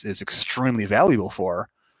exercise is extremely valuable for,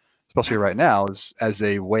 especially right now, is as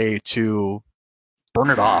a way to burn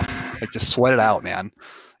it off, like just sweat it out, man.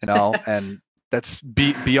 You know, and that's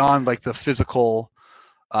beyond like the physical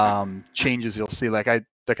changes you'll see. Like I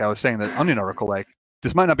was saying, that Onion article, like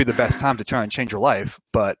this might not be the best time to try and change your life,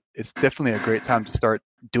 but it's definitely a great time to start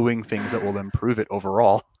doing things that will improve it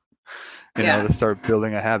overall. You know, to start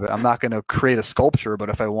building a habit. I'm not going to create a sculpture, but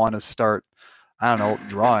if I want to start, I don't know,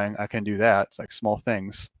 drawing, I can do that. It's like small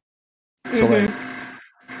things. So like,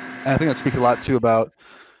 and I think that speaks a lot too about,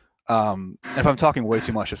 if I'm talking way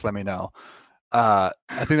too much, just let me know. I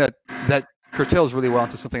think that curtails really well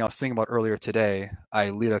into something I was thinking about earlier today.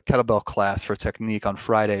 I lead a kettlebell class for technique on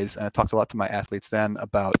Fridays, and I talked a lot to my athletes then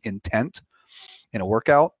about intent in a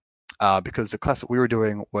workout. Because the class that we were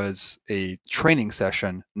doing was a training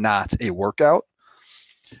session, not a workout.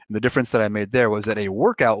 And the difference that I made there was that a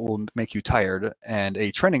workout will make you tired and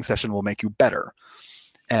a training session will make you better.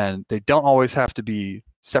 And they don't always have to be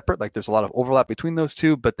separate. Like there's a lot of overlap between those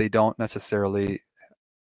two, but they don't necessarily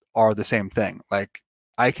are the same thing. Like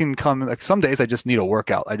I can come, like some days I just need a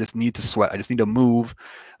workout. I just need to sweat. I just need to move.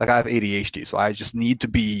 Like I have ADHD, so I just need to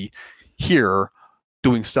be here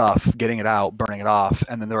doing stuff, getting it out, burning it off.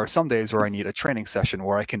 And then there are some days where I need a training session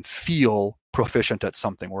where I can feel proficient at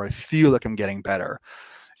something, where I feel like I'm getting better.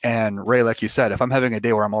 And Ray, like you said, if I'm having a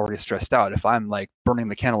day where I'm already stressed out, if I'm like burning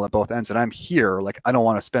the candle at both ends and I'm here, like I don't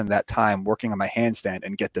want to spend that time working on my handstand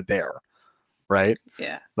and get to there, right?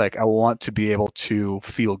 Yeah. Like I want to be able to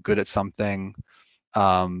feel good at something.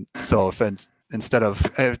 So if instead of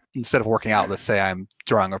working out, let's say I'm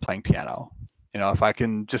drawing or playing piano, you know, if I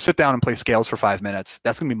can just sit down and play scales for 5 minutes,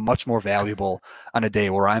 that's going to be much more valuable on a day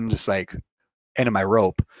where I'm just like end of my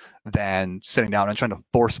rope than sitting down and trying to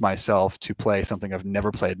force myself to play something I've never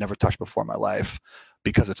played, never touched before in my life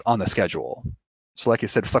because it's on the schedule. So like you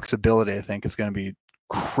said, flexibility, I think, is going to be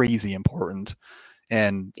crazy important.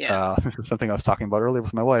 And this is something I was talking about earlier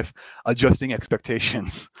with my wife, adjusting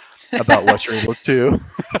expectations about what you're able to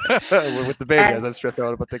with the baby, as I'm stressed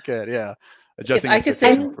out about the kid. Yeah. Adjusting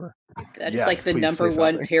expectations. That is like the number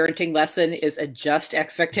one parenting lesson is adjust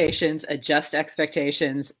expectations, and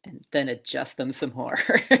then adjust them some more.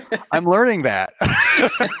 I'm learning that.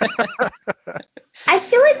 I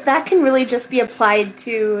feel like that can really just be applied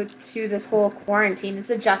to this whole quarantine, is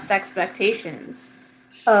adjust expectations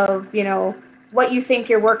of, you know, what you think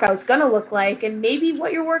your workout's going to look like and maybe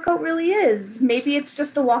what your workout really is. Maybe it's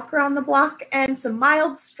just a walk around the block and some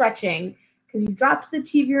mild stretching because you dropped the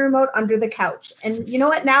TV remote under the couch. And you know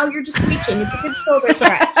what? Now you're just reaching. It's a good shoulder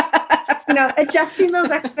stretch. you know, adjusting those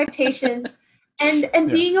expectations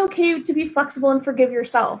and being okay to be flexible and forgive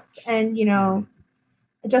yourself and, you know,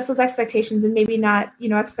 adjust those expectations and maybe not, you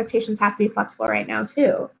know, expectations have to be flexible right now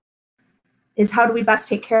too. Is how do we best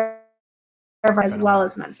take care of as well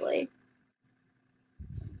as mentally?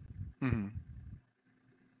 Mm-hmm.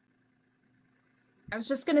 I was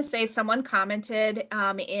just going to say, someone commented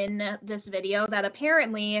in this video that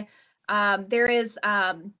apparently there is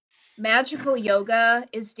Magical Yoga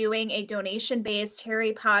is doing a donation-based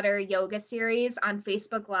Harry Potter yoga series on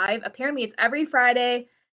Facebook Live. Apparently it's every Friday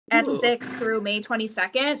at 6 through May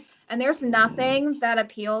 22nd. And there's nothing that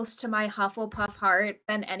appeals to my Hufflepuff heart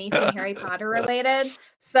than anything Harry Potter related.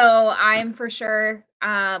 So I'm for sure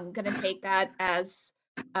going to take that as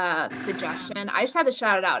suggestion. I just had to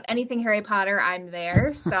shout it out. Anything Harry Potter, I'm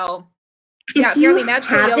there. So yeah, apparently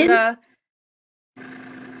Magical Yoga.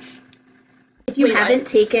 If you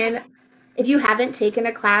haven't taken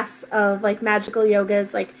a class of like Magical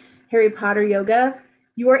Yoga's like Harry Potter yoga,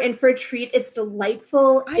 you are in for a treat. It's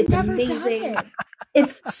delightful. It's amazing.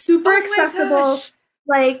 It's super accessible.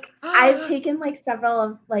 Like I've taken like several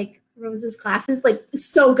of like Rose's classes. Like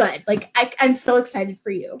so good. Like I'm so excited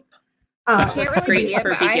for you. It's great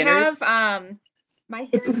for beginners.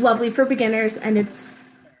 It's lovely for beginners, and it's.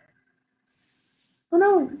 Oh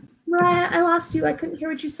no, Mariah, I lost you. I couldn't hear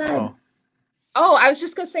what you said. Oh, I was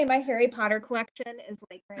just gonna say my Harry Potter collection is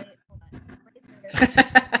like right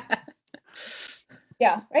there.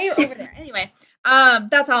 Yeah, right over there. Anyway,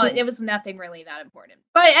 that's all. It was nothing really that important.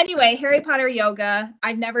 But anyway, Harry Potter yoga.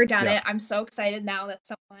 I've never done it. I'm so excited now that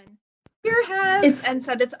someone here has and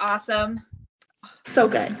said it's awesome. So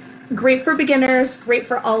good. Great for beginners, great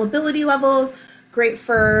for all ability levels, great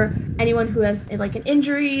for anyone who has like an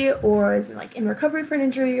injury or is like in recovery for an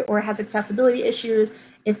injury or has accessibility issues.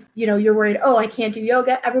 If you know you're worried, oh, I can't do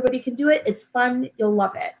yoga, everybody can do it. It's fun. You'll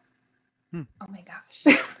love it. Oh my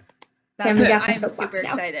gosh. I'm super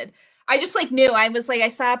excited. I just like knew I was like I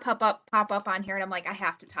saw it pop up on here and I'm like I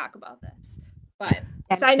have to talk about this. But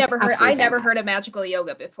I never heard of magical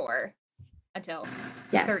yoga before until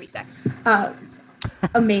 30 seconds.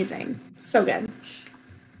 Amazing. So good.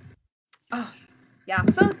 Oh, yeah.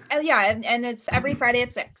 So, and it's every Friday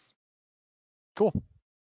at 6. Cool.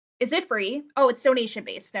 Is it free? Oh, it's donation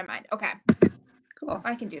based. Never mind. Okay. Cool.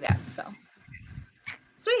 I can do that. So,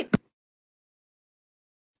 sweet.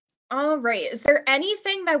 All right. Is there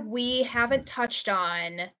anything that we haven't touched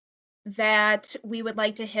on that we would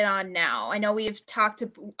like to hit on now? I know we've talked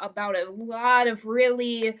about a lot of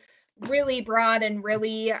really broad and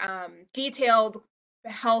really detailed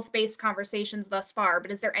health-based conversations thus far, but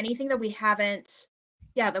is there anything that we haven't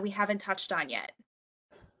touched on yet?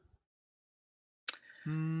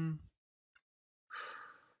 I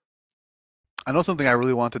know something I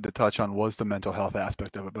really wanted to touch on was the mental health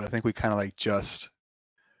aspect of it, but I think we kind of like just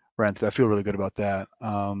ran through. I feel really good about that.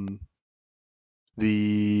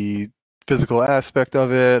 The physical aspect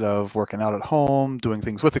of it, of working out at home, doing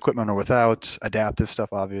things with equipment or without, adaptive stuff,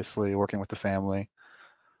 obviously, working with the family.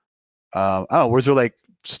 I don't know, was there like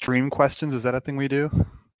stream questions? Is that a thing we do?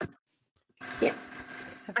 Yeah.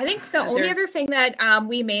 I think the only other thing that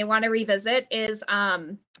we may want to revisit is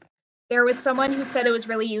there was someone who said it was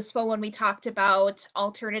really useful when we talked about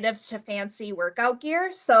alternatives to fancy workout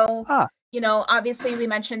gear. So, you know, obviously we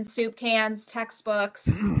mentioned soup cans,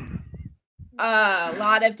 textbooks, a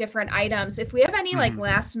lot of different items. If we have any like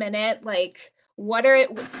last minute, like I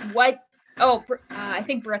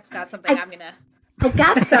think Britt's got something. I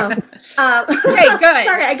got some. Okay, good.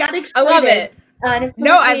 Sorry, I got excited. I love it.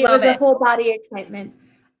 No, I love it. It was a whole body excitement.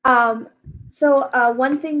 So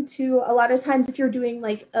one thing too, a lot of times if you're doing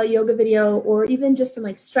like a yoga video or even just some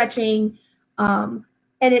like stretching, and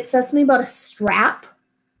it says something about a strap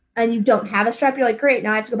and you don't have a strap, you're like, great,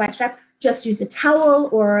 now I have to go buy a strap. Just use a towel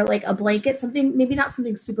or like a blanket, something, maybe not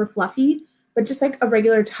something super fluffy, but just like a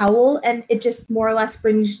regular towel. And it just more or less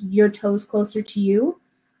brings your toes closer to you.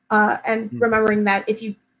 And remembering that if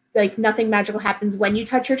you like nothing magical happens when you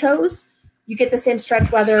touch your toes, you get the same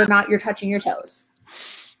stretch whether or not you're touching your toes.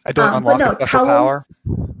 I don't unlock a special power.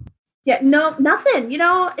 Yeah, no, nothing. You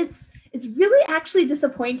know, it's really actually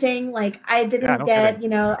disappointing. Like I didn't get, you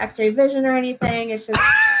know, X-ray vision or anything. It's just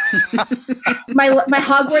my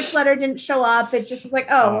Hogwarts letter didn't show up. It just was like,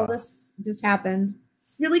 oh, well, this just happened.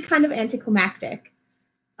 It's really kind of anticlimactic.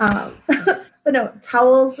 But no,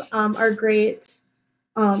 towels are great.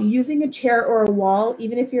 Using a chair or a wall,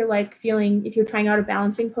 even if you're like if you're trying out a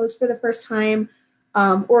balancing pose for the first time,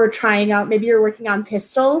 or trying out, maybe you're working on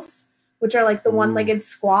pistols, which are like the one-legged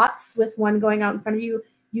squats with one going out in front of you,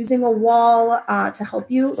 using a wall to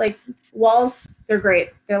help you. Like walls, they're great.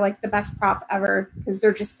 They're like the best prop ever because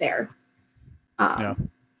they're just there. Yeah.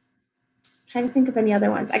 Trying to think of any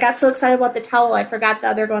other ones. I got so excited about the towel, I forgot the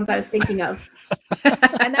other ones I was thinking of.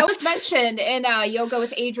 And that was mentioned in Yoga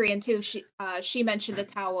with Adrienne too. She mentioned a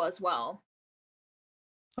towel as well.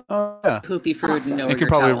 Oh yeah. Poopy fruit Awesome. and know You where can your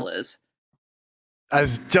probably- towel is. I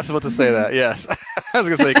was just about to say that. Yes. I was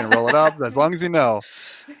gonna say you can roll it up as long as you know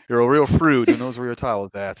you're a real fruit who knows where your towel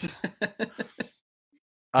is at.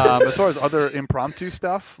 As far as other impromptu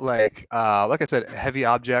stuff, like I said, heavy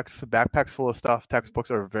objects, backpacks full of stuff, textbooks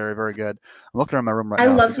are very, very good. I'm looking around my room right I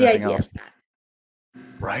now. love the idea of that.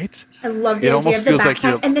 Right? I love the It idea almost of the feels like backpack.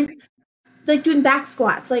 you're- And then like doing back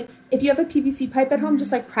squats. Like if you have a PVC pipe at home,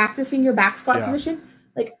 just like practicing your back squat Yeah. position.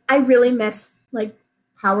 Like I really miss like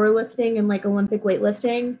powerlifting and like Olympic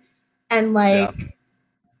weightlifting. And like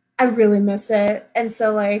I really miss it. And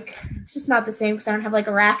so like it's just not the same because I don't have like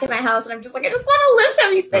a rack in my house and I'm just like, I just want to lift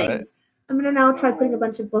heavy things. Right. I'm gonna now try putting a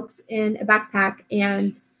bunch of books in a backpack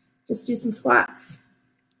and just do some squats.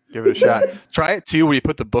 Give it a shot. Try it too, where you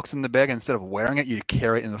put the books in the bag and instead of wearing it, you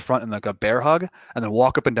carry it in the front in like a bear hug, and then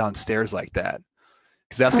walk up and down stairs like that.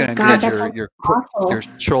 Because that's going to engage your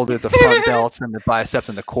shoulder, the front delts, and the biceps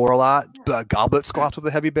and the core a lot. Goblet squats with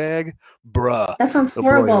a heavy bag, bruh. That sounds It'll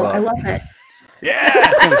blow you horrible. up. I love it.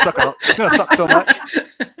 Yeah, it's gonna suck. It's gonna suck so much.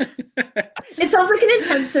 It sounds like an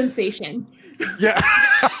intense sensation. Yeah.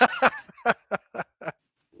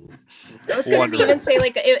 I was going to even say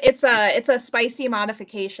like it's a spicy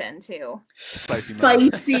modification too. Spicy.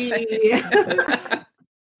 Spicy.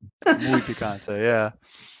 Muy picante, yeah.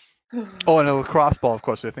 Oh, and a lacrosse ball, of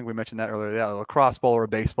course. I think we mentioned that earlier. Yeah, a lacrosse ball or a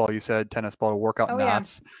baseball, you said, tennis ball to work out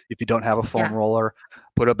knots. If you don't have a foam roller,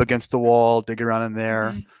 put up against the wall, dig around in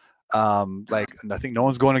there. Like, I think no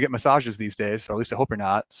one's going to get massages these days, or at least I hope you're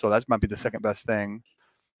not. So that might be the second best thing.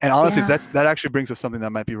 And honestly, that actually brings up something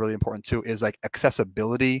that might be really important too, is like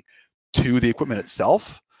accessibility to the equipment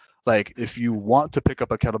itself. Like if you want to pick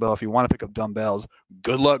up a kettlebell, if you want to pick up dumbbells,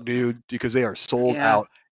 good luck, dude, because they are sold out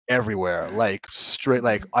everywhere. Like straight,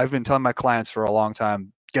 like I've been telling my clients for a long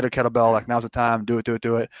time, get a kettlebell, like now's the time, do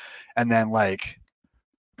it. And then like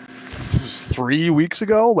 3 weeks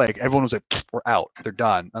ago, like everyone was like, we're out, they're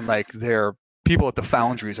done. And like their people at the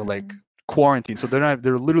foundries are like quarantined, so they're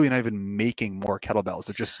literally not even making more kettlebells.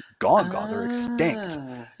 They're just gone. They're extinct.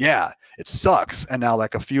 Yeah, it sucks. And now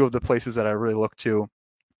like a few of the places that I really look to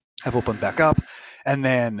have opened back up, and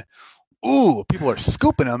then people are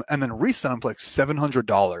scooping them and then reselling them for like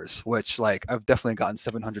 $700, which like I've definitely gotten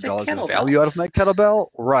 $700 of value out of my kettlebell,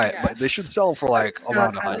 right? But they should sell for like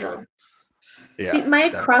around $100. Yeah, see, my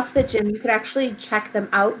CrossFit gym, you could actually check them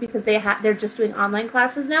out because they're just doing online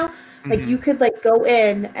classes now. Like you could like go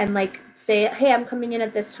in and like say, hey, I'm coming in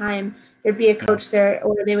at this time. There'd be a coach there,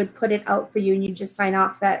 or they would put it out for you, and you just sign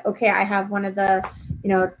off that, okay, I have one of the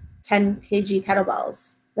 10 kg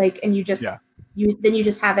kettlebells, like, and you just you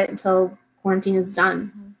just have it until quarantine is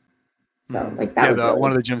done. So like that was one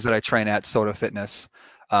of the gyms that I train at, Soda Fitness,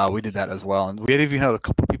 we did that as well, and we had even had a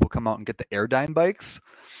couple people come out and get the Airdyne bikes.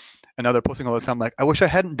 And now they're posting all the time like, I wish I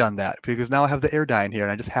hadn't done that because now I have the Airdyne here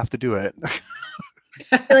and I just have to do it.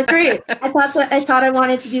 Like, great. I thought I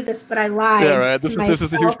wanted to do this, but I lied. Yeah, right. This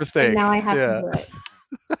is a huge mistake. Now I have to do it.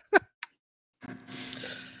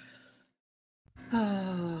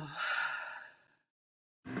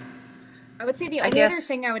 I would say the only other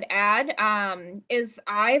thing I would add is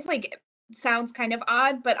I've sounds kind of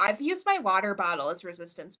odd, but I've used my water bottle as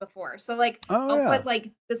resistance before. So like I'll put like,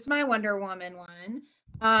 this is my Wonder Woman one.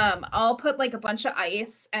 I'll put like a bunch of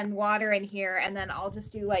ice and water in here, and then I'll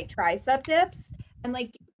just do like tricep dips. And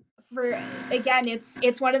like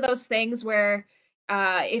it's one of those things where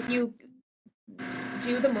if you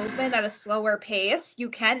do the movement at a slower pace, you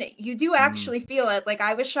do actually feel it. Like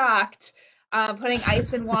I was shocked putting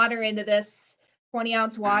ice and water into this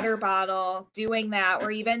 20-ounce water bottle, doing that,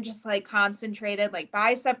 or even just like concentrated like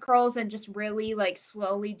bicep curls and just really like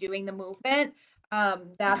slowly doing the movement.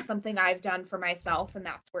 That's something I've done for myself, and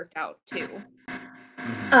that's worked out too.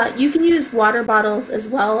 You can use water bottles as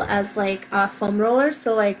well as like foam rollers.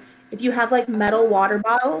 So like if you have like metal water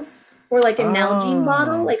bottles or like a Nalgene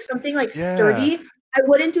bottle, like something like sturdy, I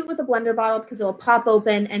wouldn't do it with a blender bottle because it'll pop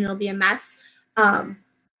open and it'll be a mess.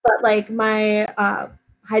 But like my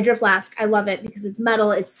Hydro Flask, I love it because it's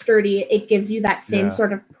metal, it's sturdy, it gives you that same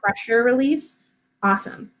sort of pressure release.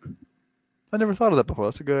 Awesome. I never thought of that before.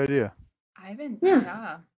 That's a good idea. I think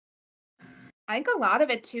a lot of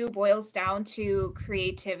it too boils down to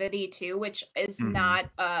creativity too, which is not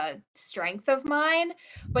a strength of mine,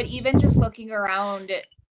 but even just looking around,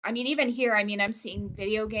 I mean, even here, I mean, I'm seeing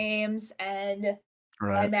video games and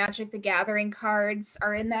my Magic the Gathering cards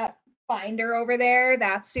are in that binder over there.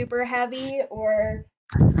 That's super heavy. Or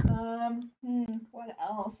What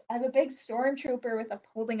else? I have a big stormtrooper with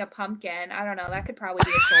holding a pumpkin. I don't know. That could probably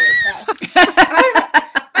be a shoulder press.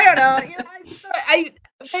 I don't know. You know,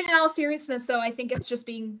 but in all seriousness, though, I think it's just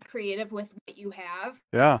being creative with what you have.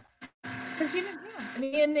 Yeah. Because I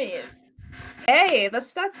mean, hey, that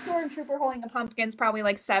stormtrooper holding a pumpkin is probably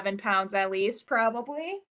like 7 pounds at least,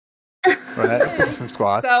 probably. Right. Go for some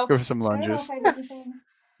squats. So, go for some lunges.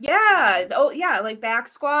 Yeah. Oh, yeah. Like back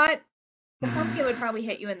squat. The pumpkin would probably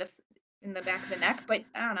hit you in the back of the neck, but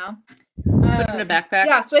I don't know. Put it in a backpack.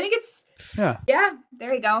 Yeah, so I think it's yeah.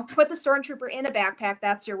 There you go. Put the stormtrooper in a backpack.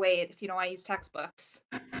 That's your weight if you don't want to use textbooks.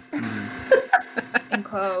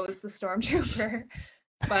 Enclose the stormtrooper.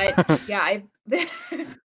 But yeah,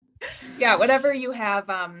 yeah, whatever you have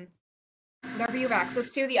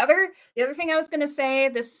access to. The other thing I was gonna say,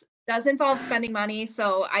 this does involve spending money,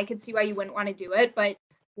 so I could see why you wouldn't want to do it. But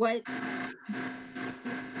what?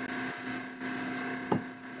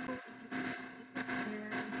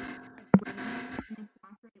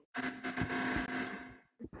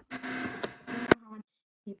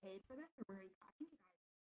 He paid for this, or where are you talking about?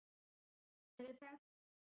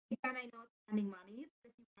 Again, I know it's spending money, but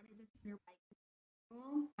if you wanted to do your bike,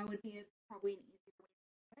 that would be probably an easier way to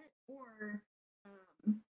do it. Or,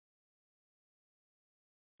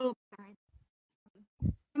 sorry,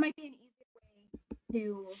 it might be an easier way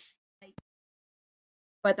to like,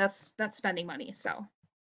 but that's spending money. So,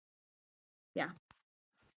 yeah,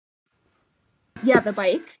 the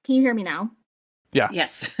bike. Can you hear me now? Yeah.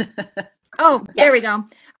 Yes. Oh, there we go.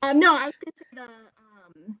 No, I was going to say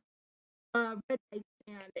the red bike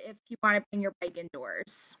stand if you want to bring your bike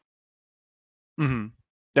indoors.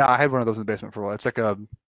 Yeah, I had one of those in the basement for a while. It's like a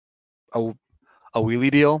wheelie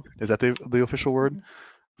deal. Is that the official word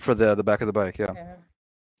for the back of the bike? Yeah.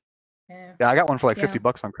 Yeah, I got one for like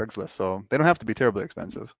 $50 on Craigslist, so they don't have to be terribly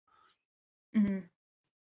expensive. Yeah,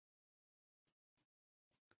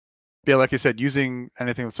 like you said, using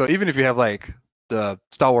anything. So even if you have like the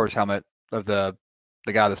Star Wars helmet of the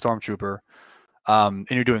guy, the stormtrooper, and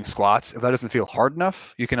you're doing squats, if that doesn't feel hard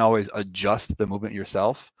enough, you can always adjust the movement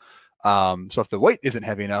yourself. So if the weight isn't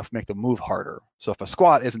heavy enough, make the move harder. So if a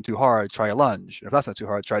squat isn't too hard, try a lunge. And if that's not too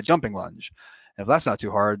hard, try a jumping lunge. And if that's not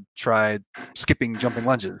too hard, try skipping jumping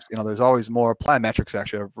lunges. You know, there's always more. Plyometrics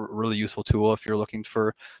actually a really useful tool if you're looking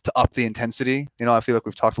to up the intensity. You know, I feel like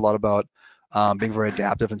we've talked a lot about being very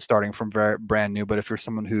adaptive and starting from very brand new. But if you're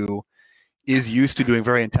someone who is used to doing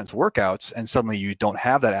very intense workouts and suddenly you don't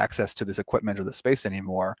have that access to this equipment or the space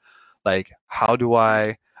anymore, like how do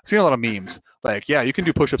I've seen a lot of memes like, yeah, you can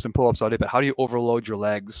do push-ups and pull-ups all day, but how do you overload your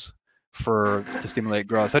legs to stimulate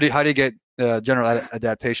growth? How do you get general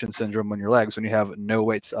adaptation syndrome on your legs when you have no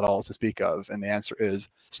weights at all to speak of? And the answer is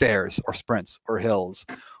stairs or sprints or hills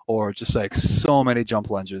or just like so many jump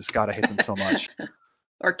lunges. God, I hate them so much.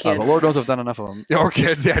 Or kids. But Lord knows I've done enough of them. Or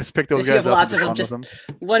kids, yeah, just pick those guys up. You have lots of them, just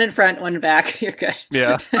one in front, one in back. You're good.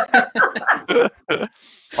 Yeah.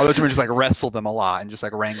 Although you just like wrestle them a lot and just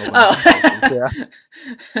like wrangle them. Yeah.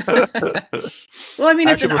 Well, I mean,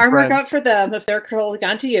 it's an arm workout for them if they're holding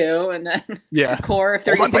onto you, and then core if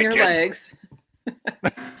they're using your legs. And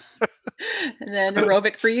then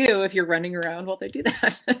aerobic for you if you're running around while they do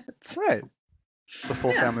that. That's right. It's a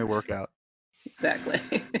full family workout. Exactly.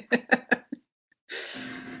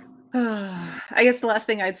 I guess the last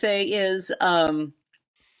thing I'd say is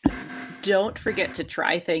don't forget to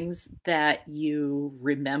try things that you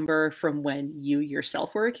remember from when you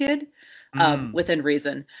yourself were a kid, within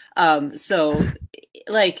reason. So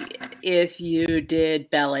like if you did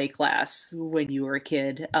ballet class when you were a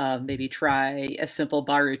kid, maybe try a simple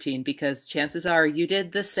bar routine, because chances are you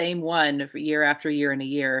did the same one for year after year and a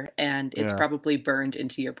year, and it's probably burned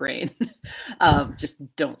into your brain. Just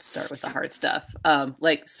don't start with the hard stuff.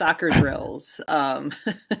 Like soccer drills,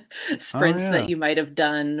 sprints that you might have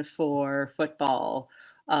done for football,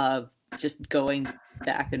 just going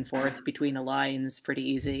back and forth between the lines, pretty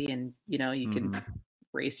easy, and you know you can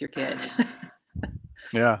race your kid.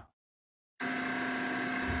 Yeah,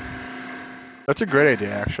 that's a great idea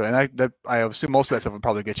actually, and I assume most of that stuff would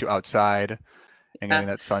probably get you outside and getting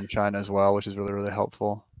that sunshine as well, which is really, really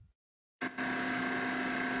helpful.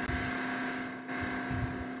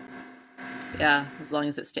 Yeah, as long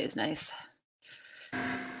as it stays nice.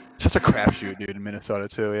 It's just a crapshoot, dude, in Minnesota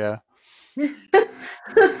too. Yeah.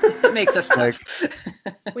 It makes us tough.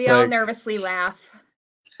 We all nervously laugh.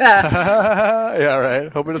 Yeah,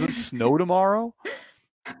 right. Hope it doesn't snow tomorrow.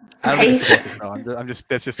 I don't think it's supposed to snow.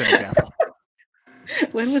 That's just an example.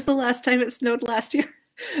 When was the last time it snowed last year?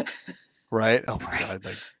 Right? Oh my God.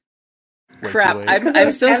 Crap.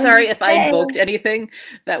 I'm so sorry if I invoked anything.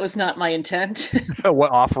 That was not my intent.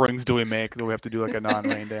 What offerings do we make? Do we have to do like a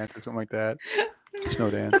non-rain dance or something like that?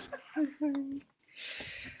 Snow dance.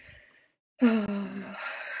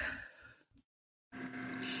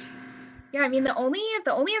 Yeah, I mean the only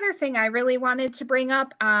other thing I really wanted to bring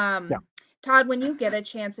up, Todd, when you get a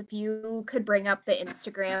chance, if you could bring up the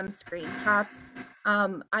Instagram screenshots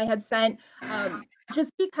I had sent,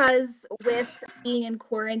 just because with being in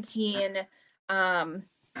quarantine, I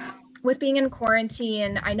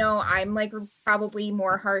know I'm like probably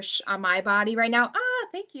more harsh on my body right now.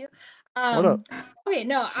 Thank you. What up? Okay,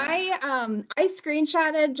 no, I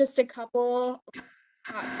screenshotted just a couple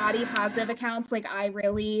body positive accounts like I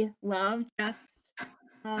really love, just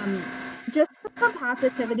some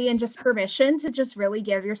positivity and just permission to just really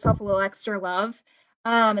give yourself a little extra love.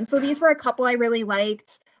 And so these were a couple I really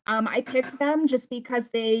liked. I picked them just because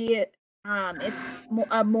they it's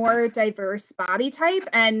a more diverse body type,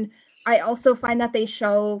 and I also find that they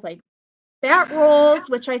show like fat rolls,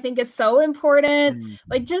 which I think is so important.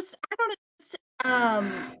 Like just I don't know,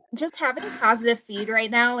 just having a positive feed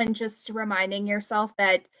right now and just reminding yourself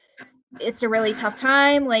that it's a really tough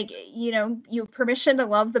time. Like, you know, you have permission to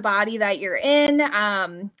love the body that you're in.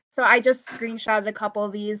 So I just screenshotted a couple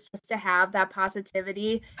of these just to have that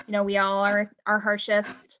positivity. You know, we all are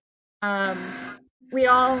harshest. We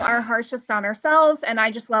all are harshest on ourselves, and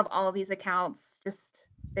I just love all of these accounts.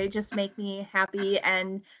 They just make me happy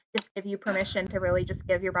and just give you permission to really just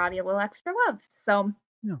give your body a little extra love. So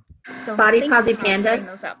Body Posy Panda.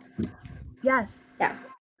 Those up. Yes. Yeah.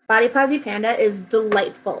 Body Posy Panda is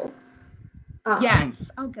delightful.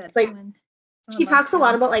 Yes. Oh, good. Like she talks a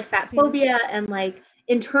lot about like fat phobia and like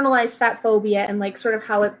internalized fat phobia and like sort of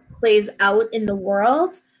how it plays out in the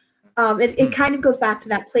world. It kind of goes back to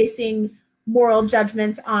that placing moral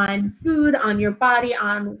judgments on food, on your body,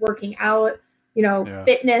 on working out, you know,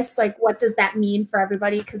 fitness. Like, what does that mean for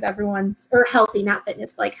everybody? Because everyone's, or healthy, not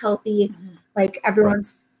fitness, but like healthy, like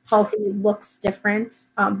everyone's healthy looks different.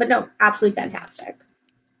 But no, absolutely fantastic.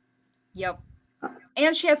 Yep.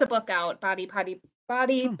 And she has a book out, Body Posy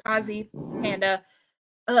Panda.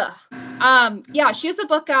 Yeah, she has a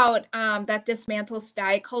book out that dismantles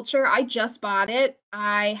diet culture. I just bought it.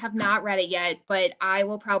 I have not read it yet, but I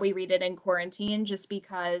will probably read it in quarantine just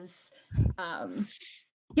because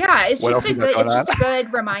it's just a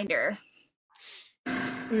good reminder.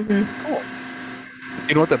 Cool.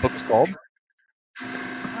 You know what that book is called?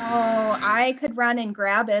 Oh, I could run and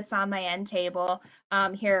grab it. It's on my end table.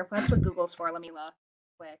 Here, that's what Google's for. Let me look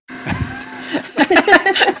quick.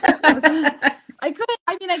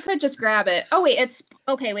 I could just grab it. Oh wait,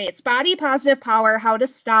 it's Body Positive Power: How to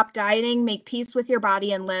Stop Dieting, Make Peace with Your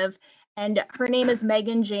Body, and Live. And her name is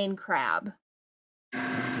Megan Jane Crabb.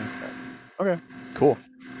 Okay, cool.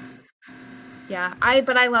 Yeah, I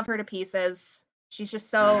love her to pieces. She's just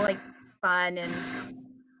so like fun and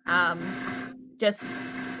I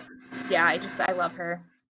love her.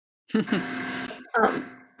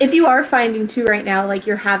 If you are finding too right now, like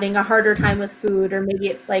you're having a harder time with food, or maybe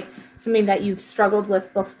it's like something that you've struggled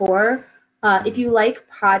with before, if you like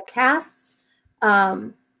podcasts,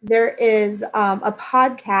 there is a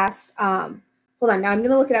podcast. Hold on, now I'm going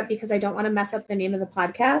to look it up because I don't want to mess up the name of the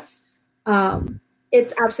podcast.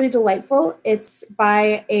 It's absolutely delightful. It's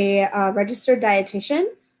by a registered dietitian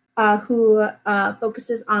who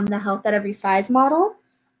focuses on the health at every size model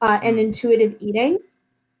and intuitive eating.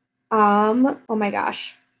 Oh my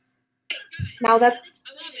gosh. Now that's, I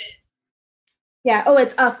love it. Yeah. Oh,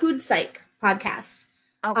 it's a Food Psych podcast.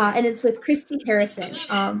 Okay. And it's with Christy Harrison.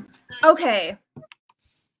 Okay.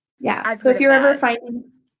 Yeah. So if you're ever finding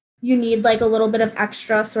you need like a little bit of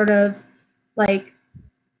extra sort of like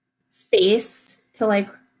space to like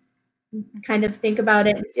kind of think about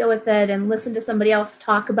it and deal with it and listen to somebody else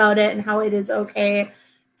talk about it and how it is okay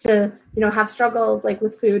to, you know, have struggles like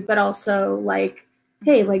with food, but also like,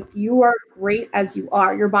 hey, like you are great as you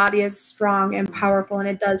are. Your body is strong and powerful and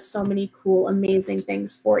it does so many cool, amazing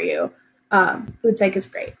things for you. Food Psych is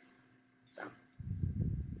great. So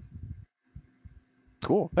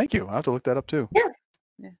cool. Thank you. I'll have to look that up too.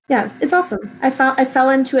 Yeah, it's awesome. I fell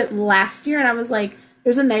into it last year and I was like,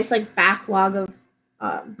 there's a nice like backlog of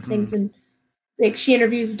things, and like she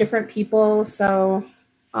interviews different people, so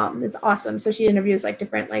it's awesome. So she interviews like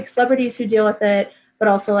different like celebrities who deal with it, but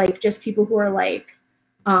also like just people who are like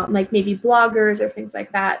maybe bloggers or things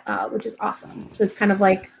like that, which is awesome. So it's kind of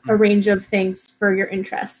like a range of things for your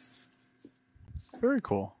interests. So. Very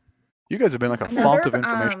cool. You guys have been like a font of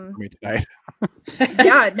information for me tonight.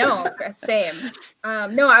 Yeah, no, same.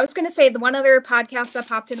 No, I was going to say the one other podcast that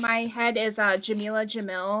popped in my head is Jamila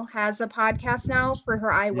Jamil has a podcast now for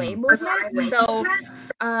her I Weigh movement. So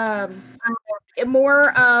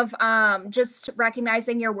more of just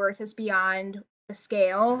recognizing your worth is beyond the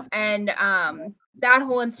scale. And that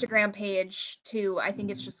whole Instagram page too, I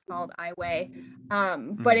think it's just called I Weigh.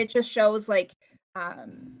 But it just shows like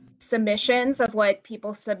submissions of what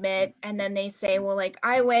people submit, and then they say, well, like,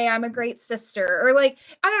 I weigh, I'm a great sister, or like,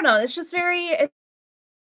 I don't know, it's just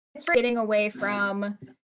it's getting away from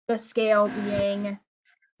the scale being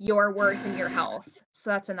your worth and your health.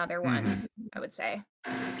 So that's another one I would say.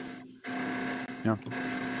 Yeah.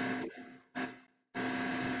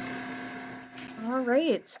 All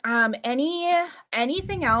right.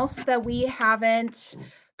 Anything else that we haven't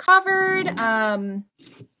covered?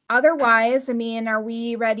 Otherwise, I mean, are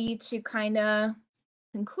we ready to kind of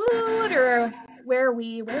conclude, or where are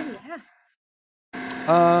we at?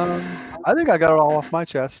 I think I got it all off my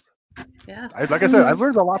chest. Yeah. Like I said, I've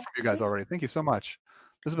learned a lot from you guys already. Thank you so much.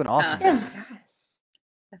 This has been awesome. Yes.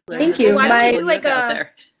 Thank you. Why don't we do like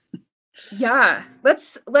yeah,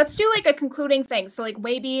 let's do like a concluding thing. So like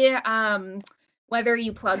maybe whether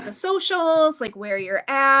you plug the socials, like where you're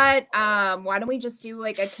at, why don't we just do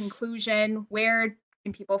like a conclusion? Where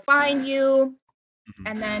can people find you?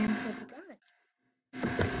 And then we'll be good.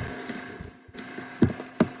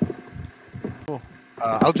 Cool.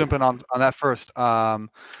 I'll jump in on that first.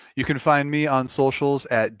 You can find me on socials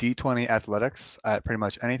at D20 Athletics at pretty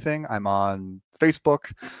much anything. I'm on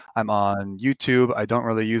Facebook. I'm on YouTube. I don't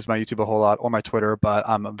really use my YouTube a whole lot, or my Twitter, but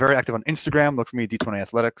I'm very active on Instagram. Look for me, D20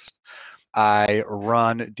 Athletics. I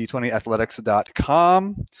run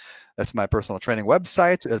d20athletics.com. That's my personal training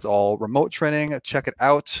website. It's all remote training. Check it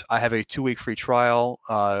out. I have a 2-week free trial.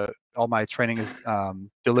 All my training is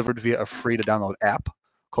delivered via a free to download app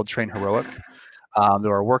called Train Heroic.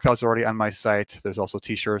 There are workouts already on my site. There's also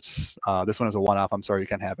t-shirts. This one is a one-off. I'm sorry you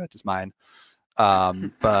can't have it. It's mine.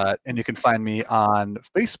 And you can find me on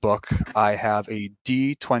Facebook. I have a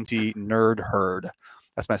D20 Nerd Herd.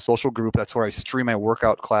 That's my social group. That's where I stream my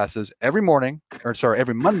workout classes every Monday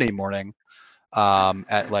morning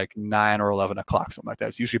at like 9 or 11 o'clock, something like that.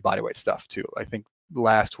 It's usually bodyweight stuff too. I think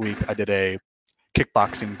last week I did a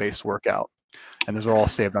kickboxing based workout, and those are all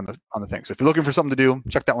saved on the thing. So if you're looking for something to do,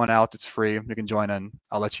 check that one out. It's free. You can join in.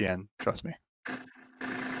 I'll let you in. Trust me.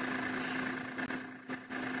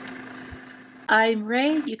 I'm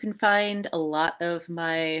Ray. You can find a lot of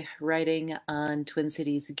my writing on Twin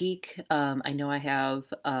Cities Geek. I know I have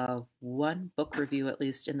one book review at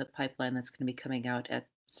least in the pipeline that's going to be coming out at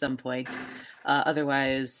some point.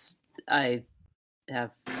 Otherwise, I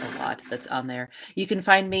have a lot that's on there. You can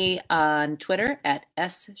find me on Twitter at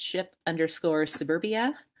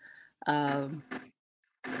sship_suburbia.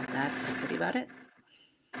 That's pretty about it.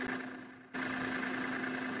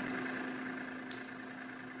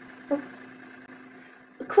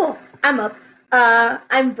 Cool. I'm up.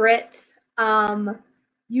 I'm Britt.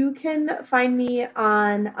 You can find me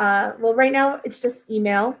on, well, right now it's just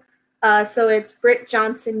email. So it's Britt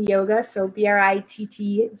Johnson Yoga. So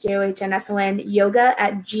BrittJohnson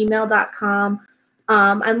yoga@gmail.com.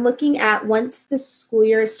 I'm looking at, once this school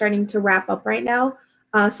year is starting to wrap up right now,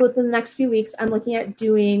 so within the next few weeks, I'm looking at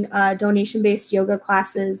doing donation-based yoga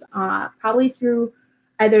classes, probably through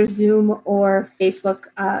either Zoom or Facebook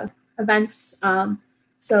events.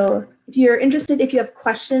 So if you're interested, if you have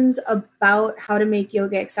questions about how to make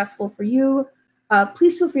yoga accessible for you,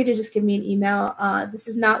 please feel free to just give me an email. This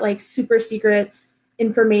is not like super secret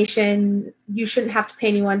information. You shouldn't have to pay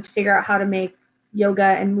anyone to figure out how to make yoga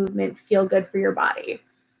and movement feel good for your body.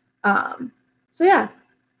 So yeah,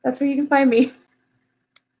 that's where you can find me.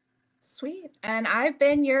 Sweet. And I've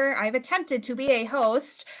attempted to be a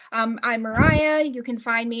host. I'm Mariah. You can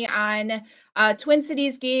find me on Twin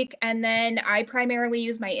Cities Geek. And then I primarily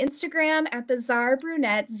use my Instagram at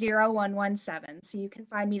bizarrebrunette0117. So you can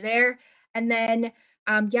find me there. And then,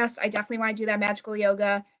 yes, I definitely want to do that magical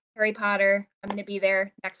yoga, Harry Potter. I'm going to be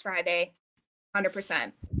there next Friday,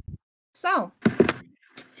 100%. So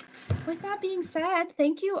with that being said,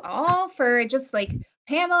 thank you all for just like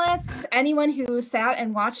panelists, anyone who sat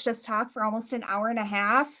and watched us talk for almost an hour and a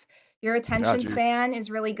half. Your attention span is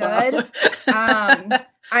really good. I'm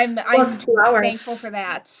thankful for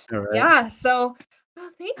that. All right. Yeah. So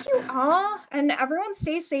thank you all, and everyone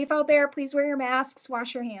stay safe out there. Please wear your masks,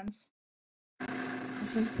 wash your hands.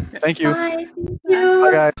 Awesome. Thank you. Bye. Thank you.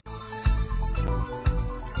 Bye, guys.